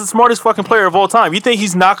LeBron is the smartest fucking player of all time. You think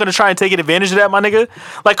he's not gonna try and take advantage of that, my nigga?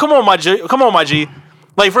 Like, come on, my G.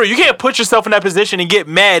 Like, for real, you can't put yourself in that position and get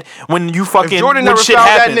mad when you fucking. If Jordan never fouled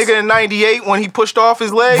that nigga in '98 when he pushed off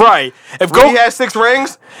his leg, right? He had 6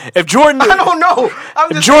 rings. If Jordan, I don't know.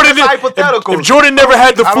 I'm just hypothetical. If Jordan never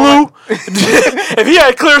had the flu, if he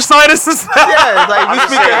had clear sinuses, like we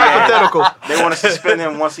speaking hypothetical. They want to suspend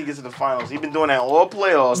him once he gets to the finals. He's been doing that all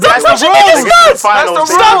playoffs. That's the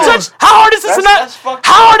rules. How hard is it to not?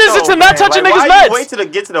 How hard is it to not touch a nigga's nuts? Why you wait till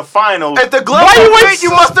get to the finals? If the glove quit, you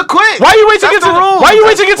must have quit. Why you wait to get to the rules? Why you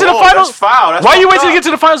wait to get to the finals? Why you wait to get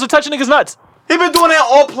to the finals to touch a nigga's nuts? He been doing that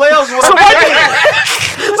all playoffs. So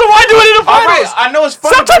why do it in the finals? I know it's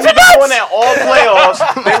funny. Stop touching nuts. Doing that all playoffs.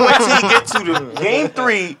 They wait till he get to the game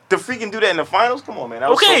 3 to freaking do that in the finals. Come on, man. That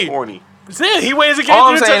was so corny. He waits to get. All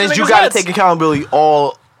I'm saying is you got to take accountability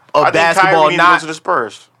all of basketball. Kyrie not to the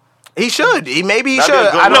Spurs. He should. Maybe he should.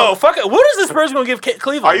 I know. Fuck it. What is the Spurs gonna give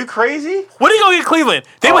Cleveland? Are you crazy? What are you gonna give Cleveland?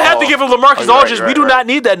 They would have to give him LaMarcus Aldridge. We do not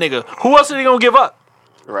need that nigga. Who else are they gonna give up?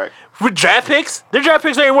 Right. With draft picks? Their draft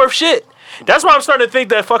picks ain't worth shit. That's why I'm starting to think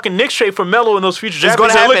that fucking Knicks trade for Melo and those future draft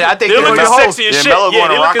picks. I think they're looking sexy as shit.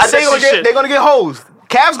 I think they're gonna get hosed.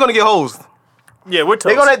 Cavs gonna get hosed. Yeah, we're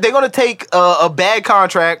toast. They're gonna take a bad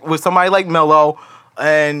contract with somebody like Melo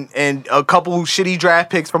and a couple shitty draft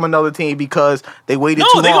picks from another team because they waited too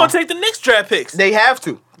long. No, they're gonna take the Knicks draft picks. They have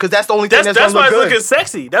to. Because that's the only thing that's why it's looking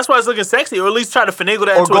sexy. That's why it's looking sexy, or at least try to finagle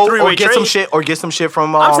that into a 3-way trade. Or get some shit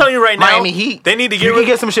from. I'm telling you right now, Miami Heat. They need to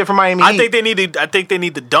get some shit from Miami Heat. I think they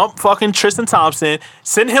need to dump fucking Tristan Thompson,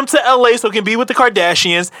 send him to LA so he can be with the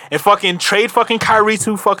Kardashians, and fucking trade fucking Kyrie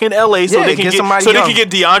to fucking LA so they can get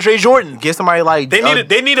DeAndre Jordan. Get somebody like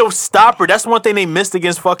they need a stopper. That's one thing they missed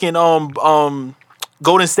against fucking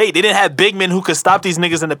Golden State. They didn't have big men who could stop these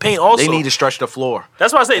niggas in the paint also. They need to stretch the floor.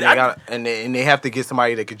 That's what I say. And they have to get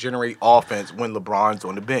somebody that could generate offense when LeBron's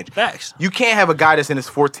on the bench. Facts. You can't have a guy that's in his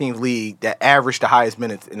 14th league that averaged the highest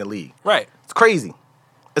minutes in the league. Right. It's crazy.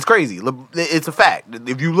 It's crazy. It's a fact.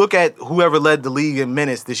 If you look at whoever led the league in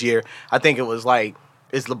minutes this year, I think it was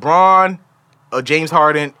it's LeBron, James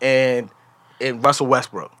Harden, and Russell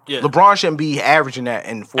Westbrook. Yeah. LeBron shouldn't be averaging that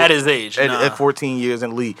at his age. At 14 years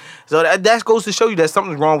in the league. So that goes to show you that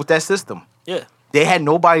something's wrong with that system. Yeah. They had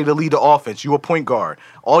nobody to lead the offense. You a point guard.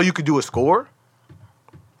 All you could do is score.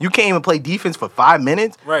 You can't even play defense for 5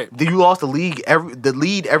 minutes. Right. You lost the lead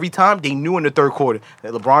every time. They knew in the third quarter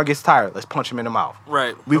that LeBron gets tired. Let's punch him in the mouth.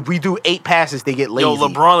 Right. We do 8 passes, they get lazy. Yo,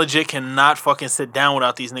 LeBron legit cannot fucking sit down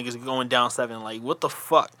without these niggas going down 7. Like, what the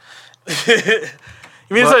fuck?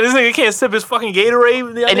 You mean this nigga can't sip his fucking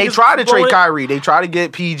Gatorade? And they tried to trade Kyrie. They tried to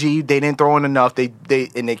get PG. They didn't throw in enough. They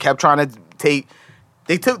kept trying to take.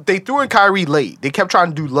 They threw in Kyrie late. They kept trying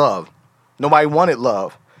to do Love. Nobody wanted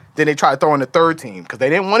Love. Then they tried to throw in the third team because they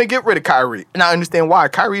didn't want to get rid of Kyrie. And I understand why.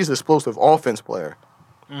 Kyrie is an explosive offense player.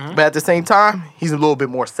 Mm-hmm. But at the same time, he's a little bit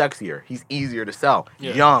more sexier. He's easier to sell.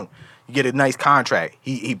 Yeah. Young. You get a nice contract.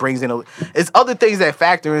 He brings in it's other things that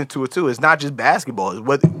factor into it too. It's not just basketball.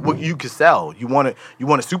 It's what you can sell. You want a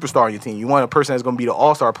superstar on your team. You want a person that's going to be the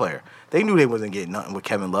all-star player. They knew they wasn't getting nothing with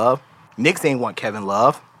Kevin Love. Knicks ain't want Kevin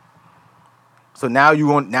Love. So now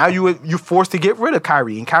you're forced to get rid of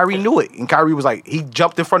Kyrie, and Kyrie knew it. And Kyrie was like, he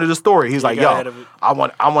jumped in front of the story. He was like, "Yo, I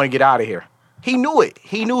want to get out of here." He knew it.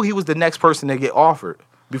 He knew he was the next person to get offered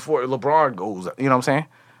before LeBron goes. You know what I'm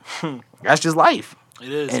saying? That's just life. It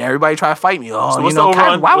is. And everybody try to fight me. Oh, so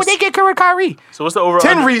Kyrie, why would they get rid of Kyrie? So what's the over?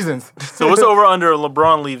 10 reasons. So what's the over under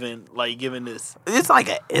LeBron leaving? Like given this, it's like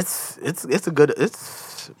it's a good.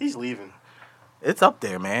 He's leaving. It's up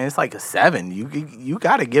there, man. It's like a 7. You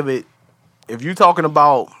got to give it. If you're talking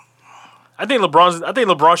about, I think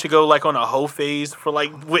LeBron should go like on a whole phase for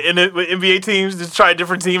like with NBA teams, just try a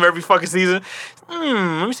different team every fucking season.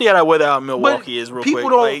 Let me see how that weather out in Milwaukee is real people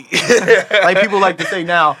quick. Don't like people like to say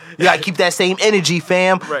now. You gotta keep that same energy,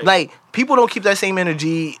 fam. Right. Like people don't keep that same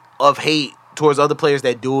energy of hate towards other players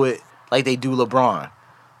that do it like they do LeBron.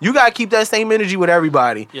 You gotta keep that same energy with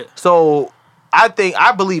everybody. Yeah. So I'm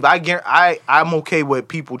okay with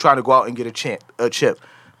people trying to go out and get a chip.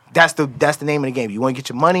 That's the name of the game. You want to get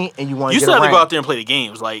your money and you want to. You get still have a to ring. go out there and play the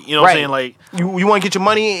games, like you know what I'm saying. Like you want to get your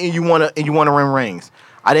money and you want to win rings.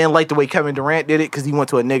 I didn't like the way Kevin Durant did it because he went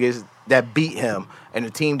to a niggas that beat him and a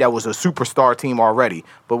team that was a superstar team already.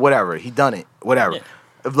 But whatever, he done it. Whatever. Yeah.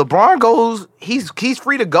 If LeBron goes, he's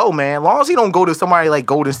free to go, man. As long as he don't go to somebody like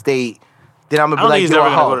Golden State, then I'm gonna be like, he's never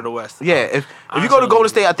gonna go to the West. Yeah, if you go to Golden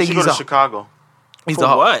State, I think he he's go to Chicago. He's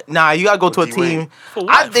For what? Nah, you gotta go to a team. For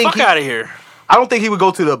what? I think Fuck out of here. I don't think he would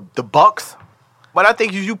go to the Bucks. But I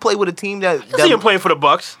think if you play with a team that I see him playing for the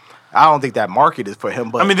Bucks. I don't think that market is for him.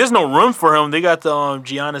 But I mean, there's no room for him. They got the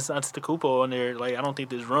Giannis Antetokounmpo on there. Like, I don't think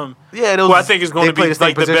there's room. Yeah, who I think is going to be like the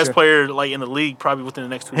best position. player like in the league probably within the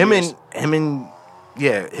next 2 years.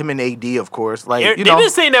 Him and AD, of course. Like They've been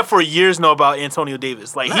saying that for years now about Antonio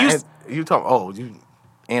Davis. Like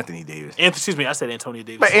Anthony Davis. Excuse me, I said Antonio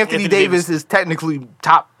Davis. But Anthony Davis is technically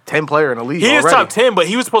top 10 player in the league. He is already. top 10, but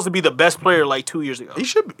he was supposed to be the best player like 2 years ago. He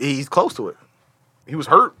should be. He's close to it. He was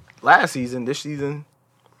hurt last season. This season,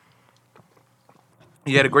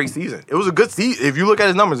 he had a great season. It was a good season. If you look at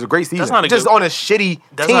his numbers, it's a great season. That's not on a shitty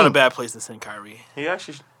That's team. not a bad place to send Kyrie. He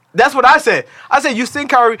actually. That's what I said. I said you send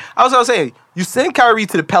Kyrie. I was saying you send Kyrie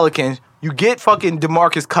to the Pelicans. You get fucking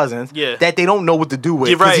DeMarcus Cousins that they don't know what to do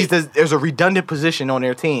with. Right. There's a redundant position on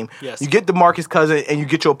their team. Yes. You get DeMarcus Cousins and you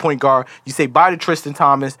get your point guard. You say bye to Tristan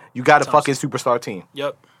Thompson. You got a fucking superstar team.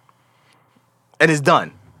 Yep. And it's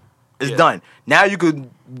done. It's done. Now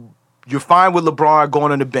you're fine with LeBron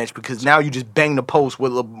going on the bench because now you just bang the post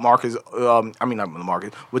with DeMarcus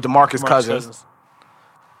Cousins.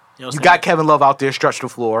 You got Kevin Love out there stretch the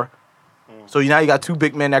floor. So now you got 2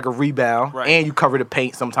 big men that can rebound, and you cover the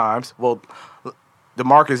paint sometimes. Well,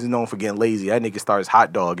 DeMarcus is known for getting lazy. That nigga starts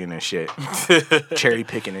hot dogging and shit, cherry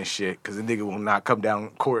picking and shit, because the nigga will not come down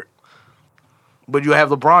court. But you have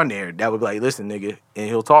LeBron there that would be like, listen, nigga, and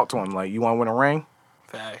he'll talk to him like, you want to win a ring?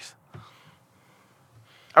 Facts.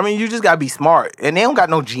 I mean, you just gotta be smart, and they don't got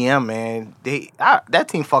no GM, man. That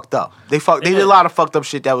team fucked up. They did a lot of fucked up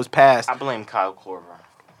shit that was passed. I blame Kyle Korver.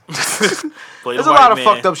 There's a lot of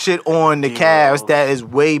fucked up shit on the Cavs that is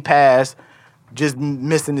way past just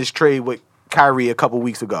missing this trade with Kyrie a couple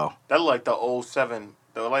weeks ago. That looked like the 07.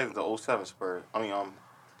 They like the 07 Spurs.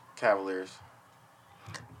 Cavaliers.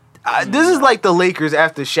 This is like the Lakers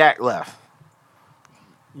after Shaq left.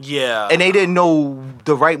 Yeah. And they didn't know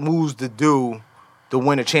the right moves to do to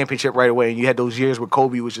win a championship right away. And you had those years with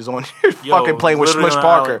Kobe, which is on fucking playing with Smush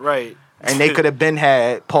Parker. Right. And they could have been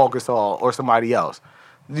had Paul Gasol or somebody else.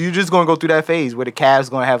 You're just going to go through that phase where the Cavs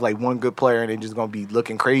going to have like one good player and they're just going to be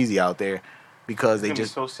looking crazy out there because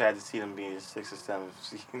It's so sad to see them being 6 or 7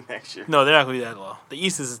 next year. No, they're not going to be that low. The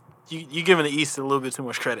East is you giving the East a little bit too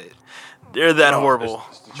much credit. They're that horrible.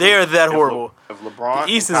 They are that horrible. If LeBron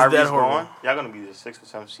the East and is Kyrie's that horrible. gone, y'all going to be the 6th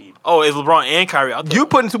or 7th seed. Oh, if LeBron and Kyrie out there. You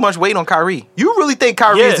putting too much weight on Kyrie. You really think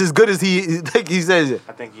Kyrie is as good as he says it?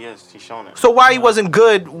 I think he is. He's shown it. So why he wasn't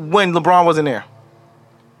good when LeBron wasn't there?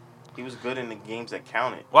 He was good in the games that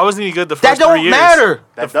counted. Why wasn't he good the That first 3 don't years? matter.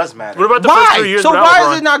 That does matter. What about the first 3 Why? years? So without why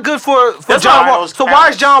LeBron? is it not good for That's John why Wall? those So why counts.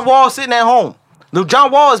 is John Wall sitting at home? No,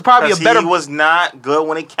 John Wall is probably a Because better. he was not good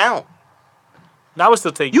when it count. Now I would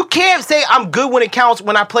still take You can't say I'm good when it counts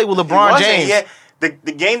when I play with He LeBron wasn't. James. Yeah, the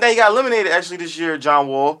game that he got eliminated actually this year, John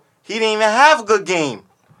Wall, he didn't even have a good game.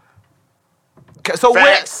 So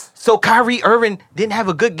Facts. so Kyrie Irving didn't have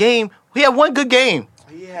a good game. He had one good game,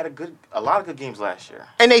 He had a lot of good games last year.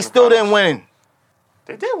 and they In the still didn't finals. win.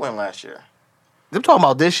 They did win last year. I'm talking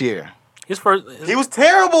about this year. his first. He was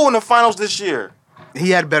terrible in the finals this year. He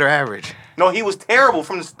had a better average. No, he was terrible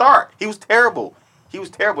from the start. He was terrible. He was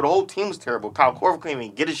terrible. The whole team was terrible. Kyle Korver couldn't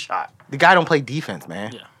even get a shot. The guy don't play defense,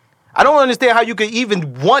 man. Yeah. I don't understand how you could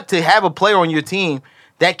even want to have a player on your team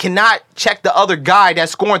that cannot check the other guy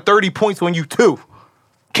that's scoring 30 points on you too.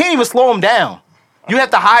 Can't even slow him down. You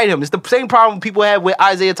have to hide him. It's the same problem people have with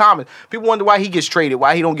Isaiah Thomas. People wonder why he gets traded,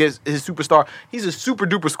 why he don't get his superstar. He's a super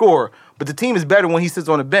duper scorer, but the team is better when he sits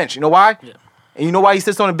on the bench. You know why? Yeah. And you know why he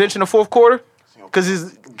sits on the bench in the fourth quarter?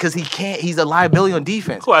 Because he can't. He's a liability on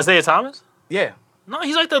defense. Who, Isaiah Thomas? Yeah, No,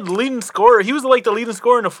 he's like the leading scorer. He was like the leading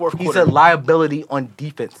scorer in the fourth he's quarter. a liability on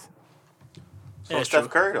defense. So Yeah, Steph true.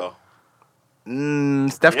 Curry though.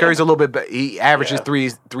 Steph Curry's a Yeah. little bit better. He averages Yeah.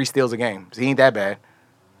 three steals a game. So he ain't that bad.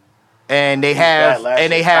 And they He was bad have last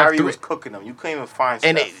and they year. have Kyrie three. was cooking them. You couldn't even find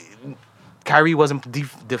And Steph. Kyrie wasn't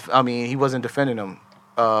he wasn't defending him.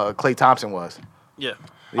 Klay Thompson was. Yeah.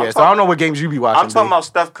 Yeah, so I don't know what games you be watching. I'm talking B. about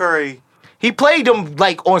Steph Curry. He played him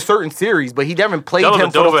like on certain series, but he never played him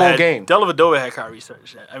for the full game. Dellavedova had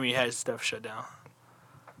Kyrie had Steph shut down.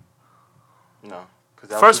 No,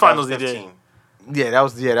 because First finals he did. Yeah, that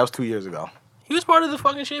was 2 years ago. He was part of the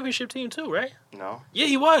fucking championship team too, right? No. Yeah,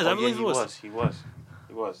 he was. I Oh, believe yeah, he was. He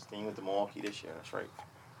was. Then he went to Milwaukee this year. That's right.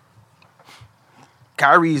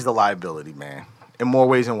 Kyrie's the liability, man. In more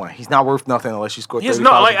ways than one. He's not worth nothing unless you score 30 He's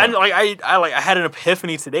not like points. I had an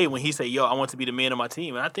epiphany today when he said, "Yo, I want to be the man of my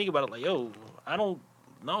team," and I think about it like, "Yo, I don't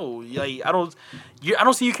know, like I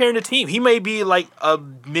don't see you carrying the team." He may be like a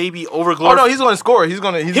maybe over. Oh no, he's gonna score. He'll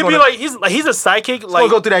be like he's a sidekick. He's Like gonna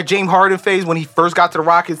go through that James Harden phase when he first got to the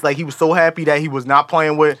Rockets. Like he was so happy that he was not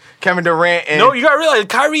playing with Kevin Durant. And no, you gotta realize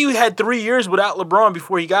Kyrie had 3 years without LeBron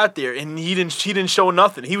before he got there, and he didn't show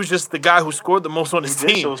nothing. He was just the guy who scored the most on his He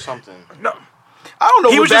did team. show something. No, I don't know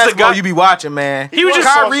He what was just a basketball guy- you be watching, man. He was just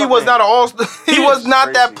Kyrie was not an all. He was was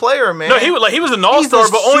not that crazy. player, man. no, he was an all He's star, a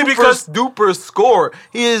but only super because duper scorer.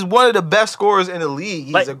 He is one of the best scorers in the league.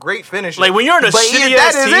 He's Like- a great finisher. like when you're in a But shitty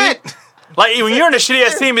that ass is team. it. Like when you're in a shitty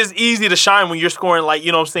ass team, it's easy to shine when you're scoring like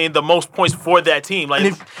you know what I'm saying the most points for that team. Like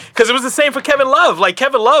And because it was the same for Kevin Love. Like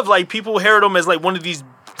Kevin Love, like people herald him as like one of these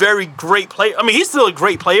very great players. I mean, he's still a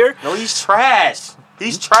great player. No, he's trash.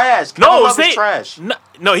 He's trash. No, Kevin Love say- is trash.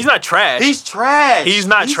 No, he's not trash. He's trash. He's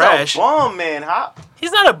not trash. A bum, man. How?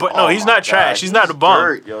 He's not a no. Oh He's my not trash. God, He's not a he's bum.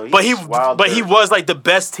 dirt, yo. But He's wild he dirt. was like the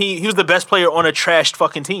best team. He was the best player on a trashed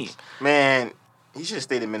fucking team. Man, he should have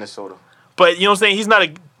stayed in Minnesota. But you know what I'm saying? He's not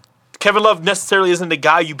a Kevin Love necessarily isn't the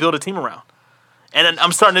guy you build a team around. And then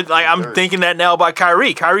I'm starting to I'm Dirt. thinking that now about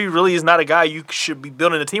Kyrie. Kyrie really is not a guy you should be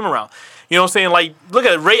building a team around. You know what I'm saying? Like look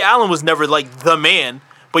at it. Ray Allen was never like the man,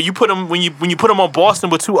 but you put him when you put him on Boston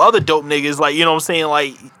with two other dope niggas, like you know what I'm saying?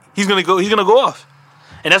 Like he's gonna go off.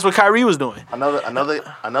 And that's what Kyrie was doing.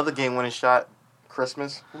 Another game winning shot.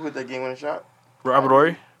 Christmas. Who hit that game winning shot? Robert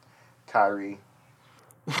Ory. Kyrie.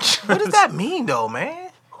 What does that mean, though, man?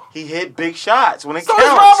 He hit big shots when it So counts.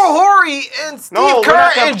 is Robert Horry and Steve No, we're Kerr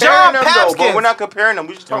not and comparing John them though. But we're Papskins. not comparing them.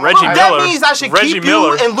 We just talking Reggie about Miller. That means I should Reggie keep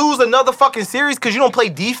Miller. you and lose another fucking series because you don't play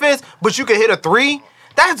defense, but you can hit a three?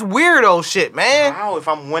 That's weirdo shit, man. How if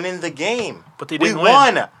I'm winning the game? But they We didn't win.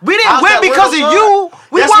 won. We didn't How's win that because of weirdo you. shot?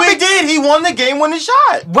 We Yes, won we be- did. He won the game winning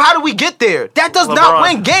shot. How do we get there? That does LeBron. not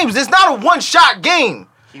win games. It's not a one-shot game.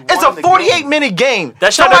 He It's a won the 48-minute game.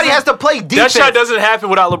 That shot Somebody doesn't- has to play That defense. shot doesn't happen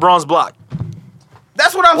without LeBron's block.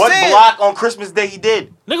 That's what I'm What saying. block on Christmas Day he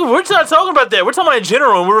did? Nigga, we're not talking about that. We're talking about in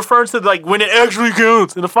general, and we're referring to like when it actually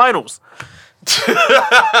counts in the finals. It's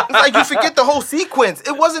like you forget the whole sequence.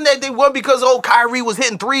 It wasn't that they won because Kyrie was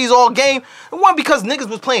hitting threes all game. It won because niggas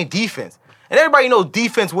was playing defense. And everybody knows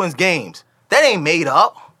defense wins games. That ain't made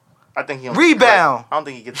up. I think he don't Rebound. I don't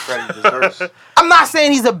think he gets the credit he deserves. I'm not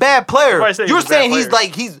saying he's a bad player. Nobody said he's You're a bad saying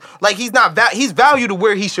player. he's not he's valued to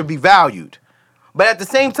where he should be valued. But at the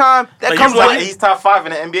same time, that Like, comes you with like- He's top 5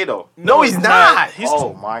 in the NBA though. No, he's not.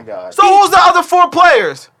 Oh my God. So who's the other four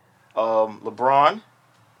players? LeBron,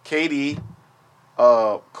 KD,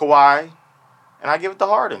 Kawhi, and I give it to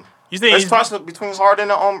Harden. You think It's he's toss between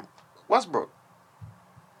Harden and Westbrook.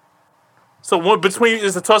 so one between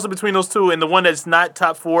is a toss up between those two, and the one that's not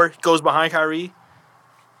top four goes behind Kyrie.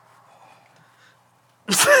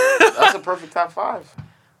 That's a perfect top 5.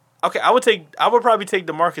 Okay, I would probably take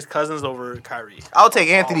DeMarcus Cousins over Kyrie. I'll take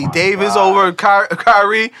Anthony Davis God. over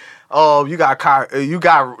Kyrie.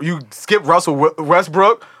 You skip Russell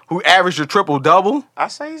Westbrook, who averaged a triple-double. I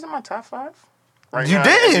say he's in my top 5. Right You now in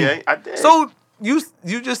the did. NBA. I did. So you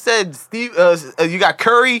just said Steve. You got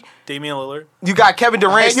Curry. Damian Lillard. You got Kevin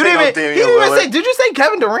Durant. You say no didn't even. Damian You didn't even Lillard. say. Did you say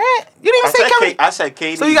Kevin Durant? You didn't even say Kevin. I said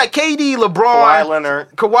KD. So you got KD, Kawhi LeBron, Leonard,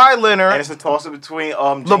 Kawhi Leonard, and it's a toss up between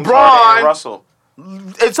James LeBron. Harden and Russell.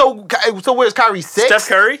 and so where's Kyrie 6? Steph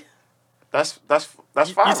Curry. That's 5.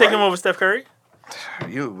 You take him over Steph Curry?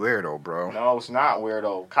 You weirdo, bro. No, it's not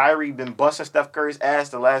weirdo. Kyrie been busting Steph Curry's ass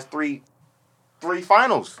the last three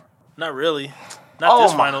finals. Not really. Not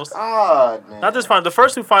this finals. God, man. Not this final. The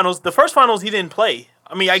first 2 finals. The first finals he didn't play.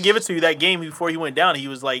 I mean, I give it to you. That game before he went down, he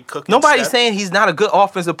was like cooking. Nobody's Steph. saying he's not a good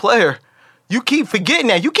offensive player. You keep forgetting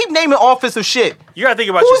that. You keep naming offensive shit. You gotta think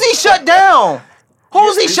about Who's he shut down?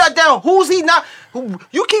 Who's he shut down? Who's he not?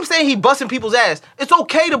 You keep saying he busting people's ass. It's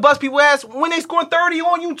okay to bust people's ass when they scoring 30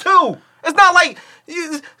 on you too. It's not like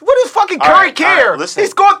what does fucking Curry right, care? all right, listen. He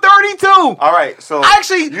scored 32 All right, so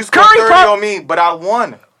Actually, you scored Curry 30 on me, but I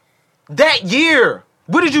won. that year.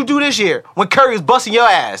 What did you do this year when Curry was busting your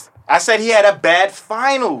ass? I said he had a bad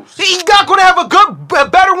finals. He's not going to have a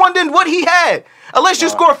better one than what he had unless you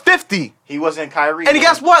score 50. He wasn't Kyrie. And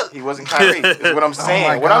guess what? He wasn't Kyrie. Is what I'm saying.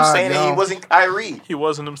 my What I'm God, saying is yo. he wasn't Kyrie. He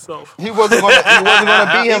wasn't himself. He wasn't going to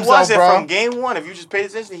be He himself, wasn't bro. from game 1. If you just paid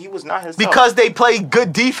attention, he was not himself. Because they played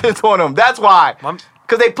good defense on him. That's why.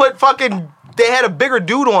 Because they had a bigger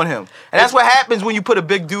dude on him. And that's what happens when you put a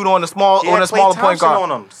big dude on a smaller point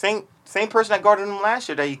guard. on him. Same person that guarded him last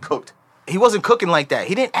year that he cooked. He wasn't cooking like that.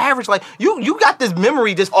 He didn't average like you got this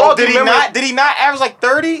memory, this Oh, faulty did he memory. not? Did he not average like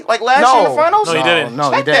 30 like last year in the finals? No, he didn't.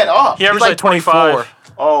 No, Check he didn't. that up. He averaged like like 25.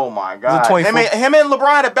 Oh my God! 24. Him and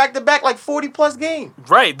LeBron had back to back like 40+ games.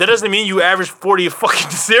 Right. That doesn't mean you average 40 a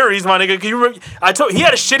fucking series, my nigga. Can you remember? He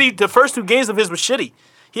had a shitty. The first 2 games of his was shitty.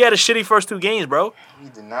 He had a shitty first 2 games, bro. He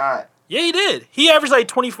did not. Yeah, he did. He averaged like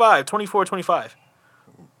 25, 24, 25.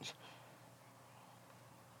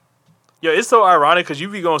 Yo, it's so ironic because you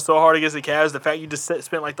be going so hard against the Cavs. The fact you just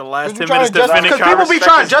spent like the last 10 minutes defending because people Kyrie. be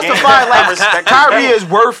trying to respect his justify game. I like respect his Kyrie game. is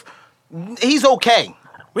worth. He's okay.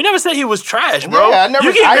 We never said he was trash, bro. Yeah, I never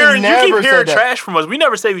you keep hearing said that. trash from us. We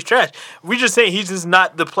never say he's trash. We just saying he's just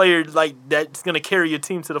not the player like that's gonna carry your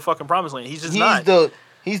team to the fucking promised land. He's just not.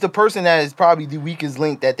 He's the person that is probably the weakest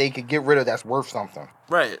link that they could get rid of that's worth something.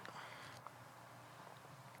 Right.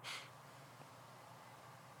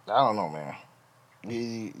 I don't know, man.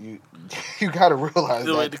 You gotta realize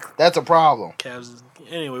The way that the- that's a problem. Cavs.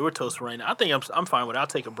 Anyway, we're toasting right now. I think I'm fine with it. I'll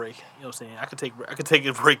take a break. You know what I'm saying? I could take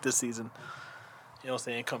a break this season. You know what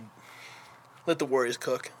I'm saying? Let the Warriors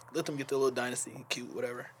cook. Let them get their little dynasty cute,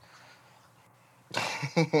 whatever.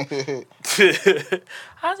 I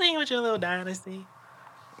think with your little dynasty.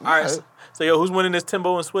 All right. So yo, who's winning this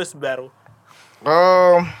Timbo and Swiss battle?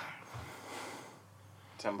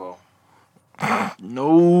 Timbo.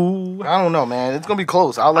 No. I don't know, man. It's gonna be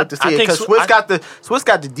close. I'd like to I see it think because Swiss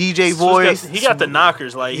got the DJ Swiss voice. he got the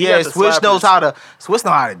knockers. Like he Yeah, got the Swiss slappers. knows how to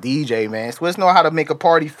DJ, man. Swiss know how to make a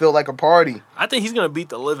party feel like a party. I think he's gonna beat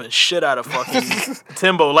the living shit out of fucking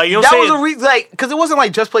Timbo. Like you know what That I'm was saying? a reason, like, because it wasn't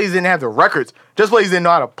like Just Blaze didn't have the records. Just Blaze didn't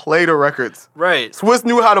know how to play the records. Right. Swiss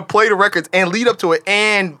knew how to play the records and lead up to it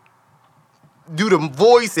and do the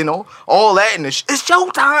voice and all that. And it's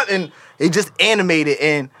showtime. And it just animated.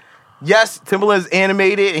 And yes, Timbaland's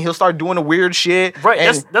animated and he'll start doing the weird shit. Right,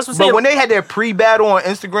 And, that's what I'm but saying. when they had their pre-battle on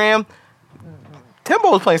Instagram,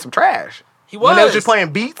 Timbo was playing some trash. He When they was was. just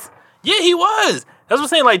playing beats. Yeah, he was. That's what I'm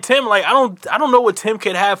saying. Like Tim, like I don't know what Tim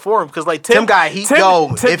could have for him because like Tim got heat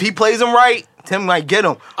though. Tim- If he plays him right, Tim might get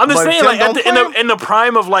him. I'm just But if saying, Tim like don't play him- in the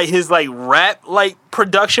prime of like his like rap like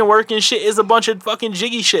production work and shit is a bunch of fucking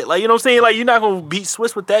jiggy shit. Like you know what I'm saying? Like you're not gonna beat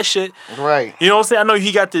Swiss with that shit. Right. You know what I'm saying? I know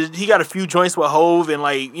he got a few joints with Hove and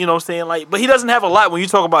like you know what I'm saying like, but he doesn't have a lot when you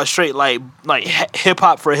talk about straight like hip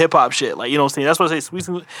hop for hip hop shit. Like you know what I'm saying? That's what I say. Swiss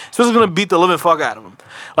is gonna beat the living fuck out of him.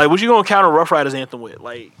 Like what you gonna counter Rough Riders anthem with?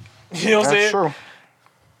 Like you know what I'm saying? That's true.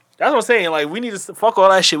 That's what I'm saying. Like, we need to fuck all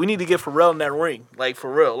that shit. We need to get Pharrell in that ring. Like,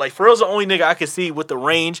 for real. Like, Pharrell's the only nigga I can see with the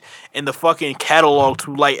range and the fucking catalog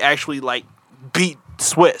to, like, actually, like, beat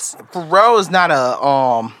Swiss. Pharrell is not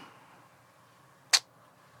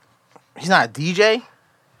he's not a DJ,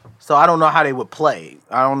 so I don't know how they would play.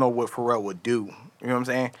 I don't know what Pharrell would do. You know what I'm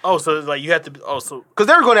saying? Oh, so, it's like, you have to... Oh, so... Because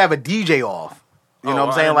they're going to have a DJ off. You know what I'm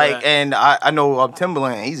I saying? know Like, that. and I know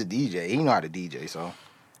Timbaland, he's a DJ. He know how to DJ, so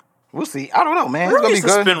we'll see. I don't know, man. It's Pharrell going to used be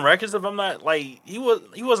to good. spin records if I'm not, like... He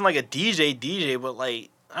wasn't, like, a DJ, but, like...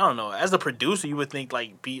 I don't know. As a producer, you would think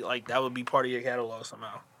like that would be part of your catalog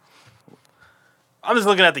somehow. I'm just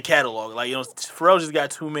looking at the catalog. Like, Pharrell just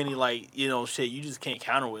got too many, like, shit you just can't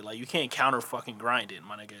counter with. Like, you can't counter fucking Grinding,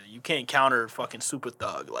 my nigga. You can't counter fucking Super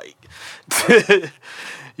Thug. Like,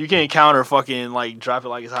 you can't counter fucking, like, Drop It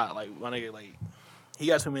Like It's Hot. Like, my nigga, like, he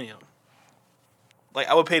got too many of them. Like,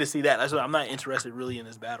 I would pay to see that. That's why I'm not interested really in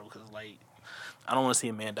this battle because, like, I don't want to see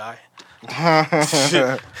a man die.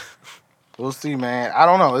 We'll see, man. I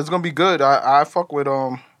don't know. It's gonna be good. I fuck with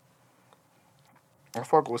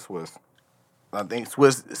Swiss. I think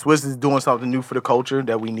Swiss is doing something new for the culture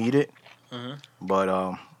that we needed. Mm-hmm. But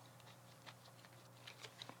what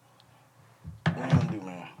am I gonna do,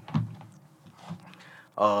 man?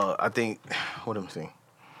 I think what am I saying?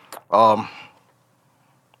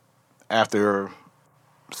 After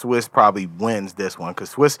Swiss probably wins this one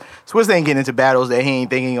because Swiss ain't getting into battles that he ain't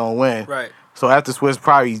thinking he gonna win. Right. So after Swiss,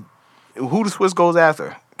 probably who the Swiss goes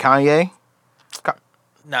after? Kanye.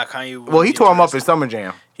 Nah, Kanye. Well, he tore him up in Summer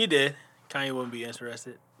Jam. He did. Kanye wouldn't be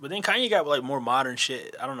interested. But then Kanye got like more modern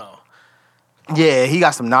shit. I don't know. Yeah, he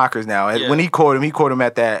got some knockers now. Yeah. When he caught him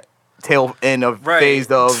at that tail end of phase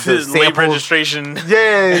of the late registration.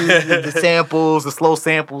 Yeah, the samples, the slow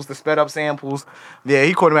samples, the sped up samples. Yeah,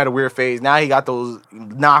 he caught him at a weird phase. Now he got those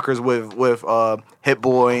knockers with Hit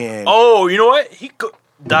Boy and. Oh, you know what?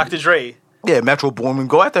 Dr. Dre. Yeah, Metro Boomin.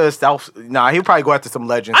 Go after himself. Nah, he'll probably go after some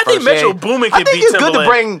legends. I think Metro Boomin can beat Timbaland. I think it's good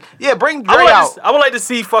to bring Dre out. I would like to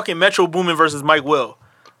see fucking Metro Boomin versus Mike Will.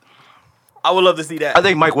 I would love to see that. I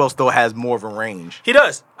think Mike Will still has more of a range. He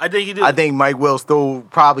does. I think he does. I think Mike Will still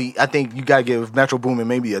probably. I think you gotta give Metro Boomin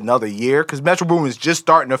maybe another year because Metro Boomin is just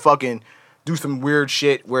starting to fucking do some weird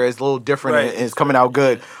shit where it's a little different and it's coming out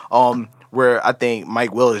good. Where I think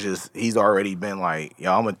Mike Will is he's already been like,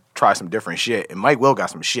 yo, I'm gonna try some different shit, and Mike Will got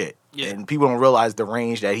some shit. Yeah. And people don't realize the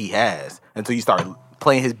range that he has until you start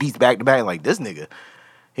playing his beats back to back. Like, this nigga,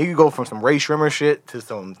 he could go from some Ray Shrimmer shit to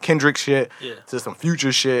some Kendrick shit to some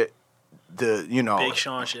Future shit to, Big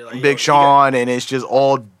Sean shit. Like, Big Sean, and it's just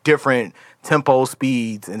all different tempo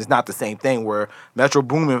speeds, and it's not the same thing. Where Metro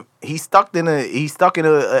Boomin, he's stuck in a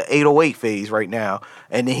 808 phase right now,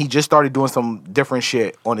 and then he just started doing some different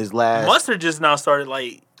shit on his last. Mustard just now started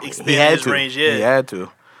like expanding his range. Yeah, he had to.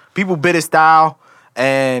 People bit his style,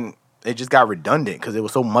 and it just got redundant because it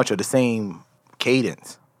was so much of the same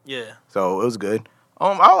cadence. Yeah. So it was good.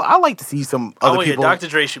 I like to see some other people. Dr.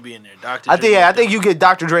 Dre should be in there. I think you get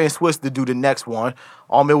Dr. Dre and Swiss to do the next one.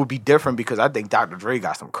 It would be different because I think Dr. Dre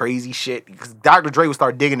got some crazy shit. Because Dr. Dre would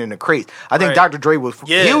start digging in the crates. I think Dr. Dre was.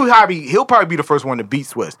 Yeah. He'll probably be the first one to beat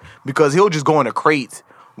Swiss because he'll just go in the crates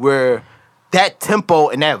where that tempo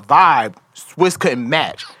and that vibe Swiss couldn't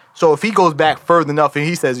match. So if he goes back further enough and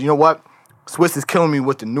he says, you know what, Swiss is killing me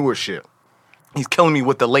with the newer shit. He's killing me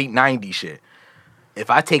with the late 90s shit. If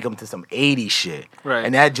I take him to some 80s shit,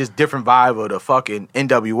 and that just different vibe of the fucking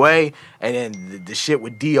NWA, and then the shit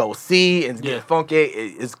with DOC and getting funky,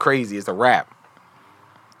 it's crazy. It's a rap.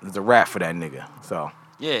 It's a rap for that nigga. So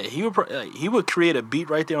yeah, he would create a beat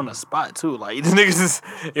right there on the spot too. Like this niggas is,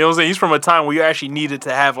 you know what I'm saying? He's from a time where you actually needed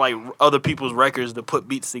to have like other people's records to put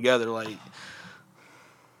beats together. Like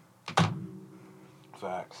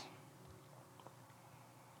facts.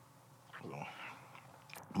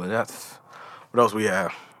 But that's. What else we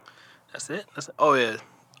have? That's it. Oh yeah.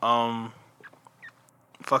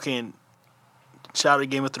 Fucking shout out to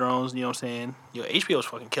Game of Thrones. You know what I'm saying? Yo, HBO's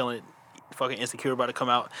fucking killing it. Fucking Insecure about to come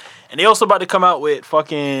out, and they also about to come out with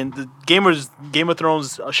fucking the Game of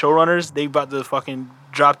Thrones showrunners. They about to fucking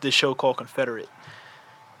drop this show called Confederate.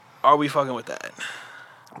 Are we fucking with that?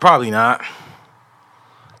 Probably not.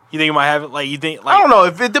 You think it might have it? Like, you think? Like, I don't know.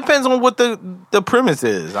 If it depends on what the premise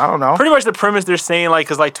is. I don't know. Pretty much the premise they're saying, like,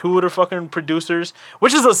 because like two of the fucking producers,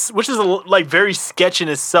 which is like very sketch in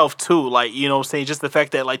itself too. Like, you know, what I'm saying, just the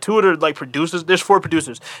fact that like two of the like producers, there's 4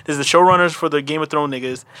 producers. There's the showrunners for the Game of Thrones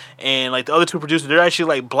niggas, and like the other 2 producers, they're actually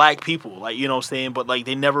like black people. Like, you know what I'm saying, but like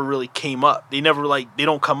they never really came up. They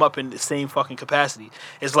don't come up in the same fucking capacity.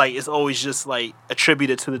 It's like it's always just like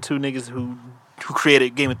attributed to the 2 niggas who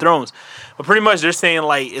created Game of Thrones. But pretty much they're saying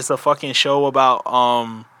like it's a fucking show about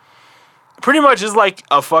pretty much it's like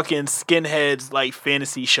a fucking skinheads like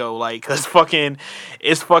fantasy show, like cause fucking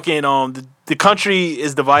it's fucking the country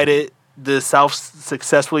is divided. The South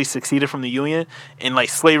successfully succeeded from the Union, and like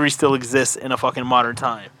slavery still exists in a fucking modern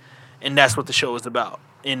time. And that's what the show is about.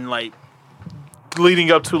 And like leading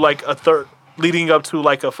up to like a third leading up to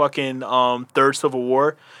like a fucking third Civil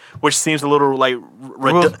War, which seems a little like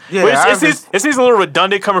it seems a little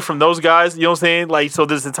redundant coming from those guys. You know what I'm saying? Like, so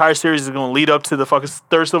this entire series is going to lead up to the fucking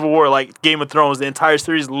third Civil War, like Game of Thrones. The entire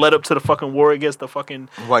series led up to the fucking war against the fucking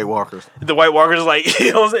White Walkers. The White Walkers, like,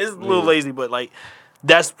 you know what I'm saying? It's a little lazy, but like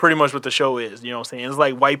that's pretty much what the show is. You know what I'm saying? It's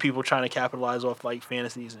like white people trying to capitalize off like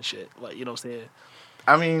fantasies and shit. Like, you know what I'm saying?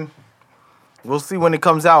 I mean, we'll see when it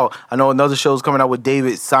comes out. I know another show's coming out with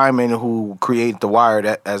David Simon, who created The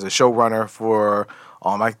Wire as a showrunner for,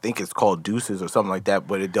 I think it's called Deuces or something like that,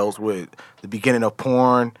 but it deals with the beginning of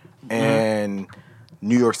porn and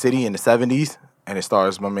New York City in the 70s, and it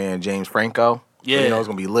stars my man James Franco. Yeah. You know, it's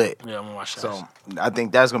going to be lit. Yeah, I'm going to watch that. So I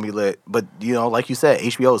think that's going to be lit. But, you know, like you said,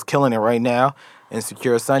 HBO is killing it right now.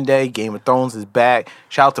 Insecure Sunday, Game of Thrones is back.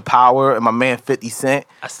 Shout out to Power and my man 50 Cent.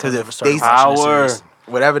 Because if they Power,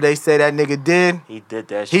 whatever they say that nigga did, he did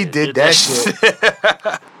that shit. He did that shit.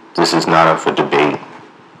 This is not up for debate.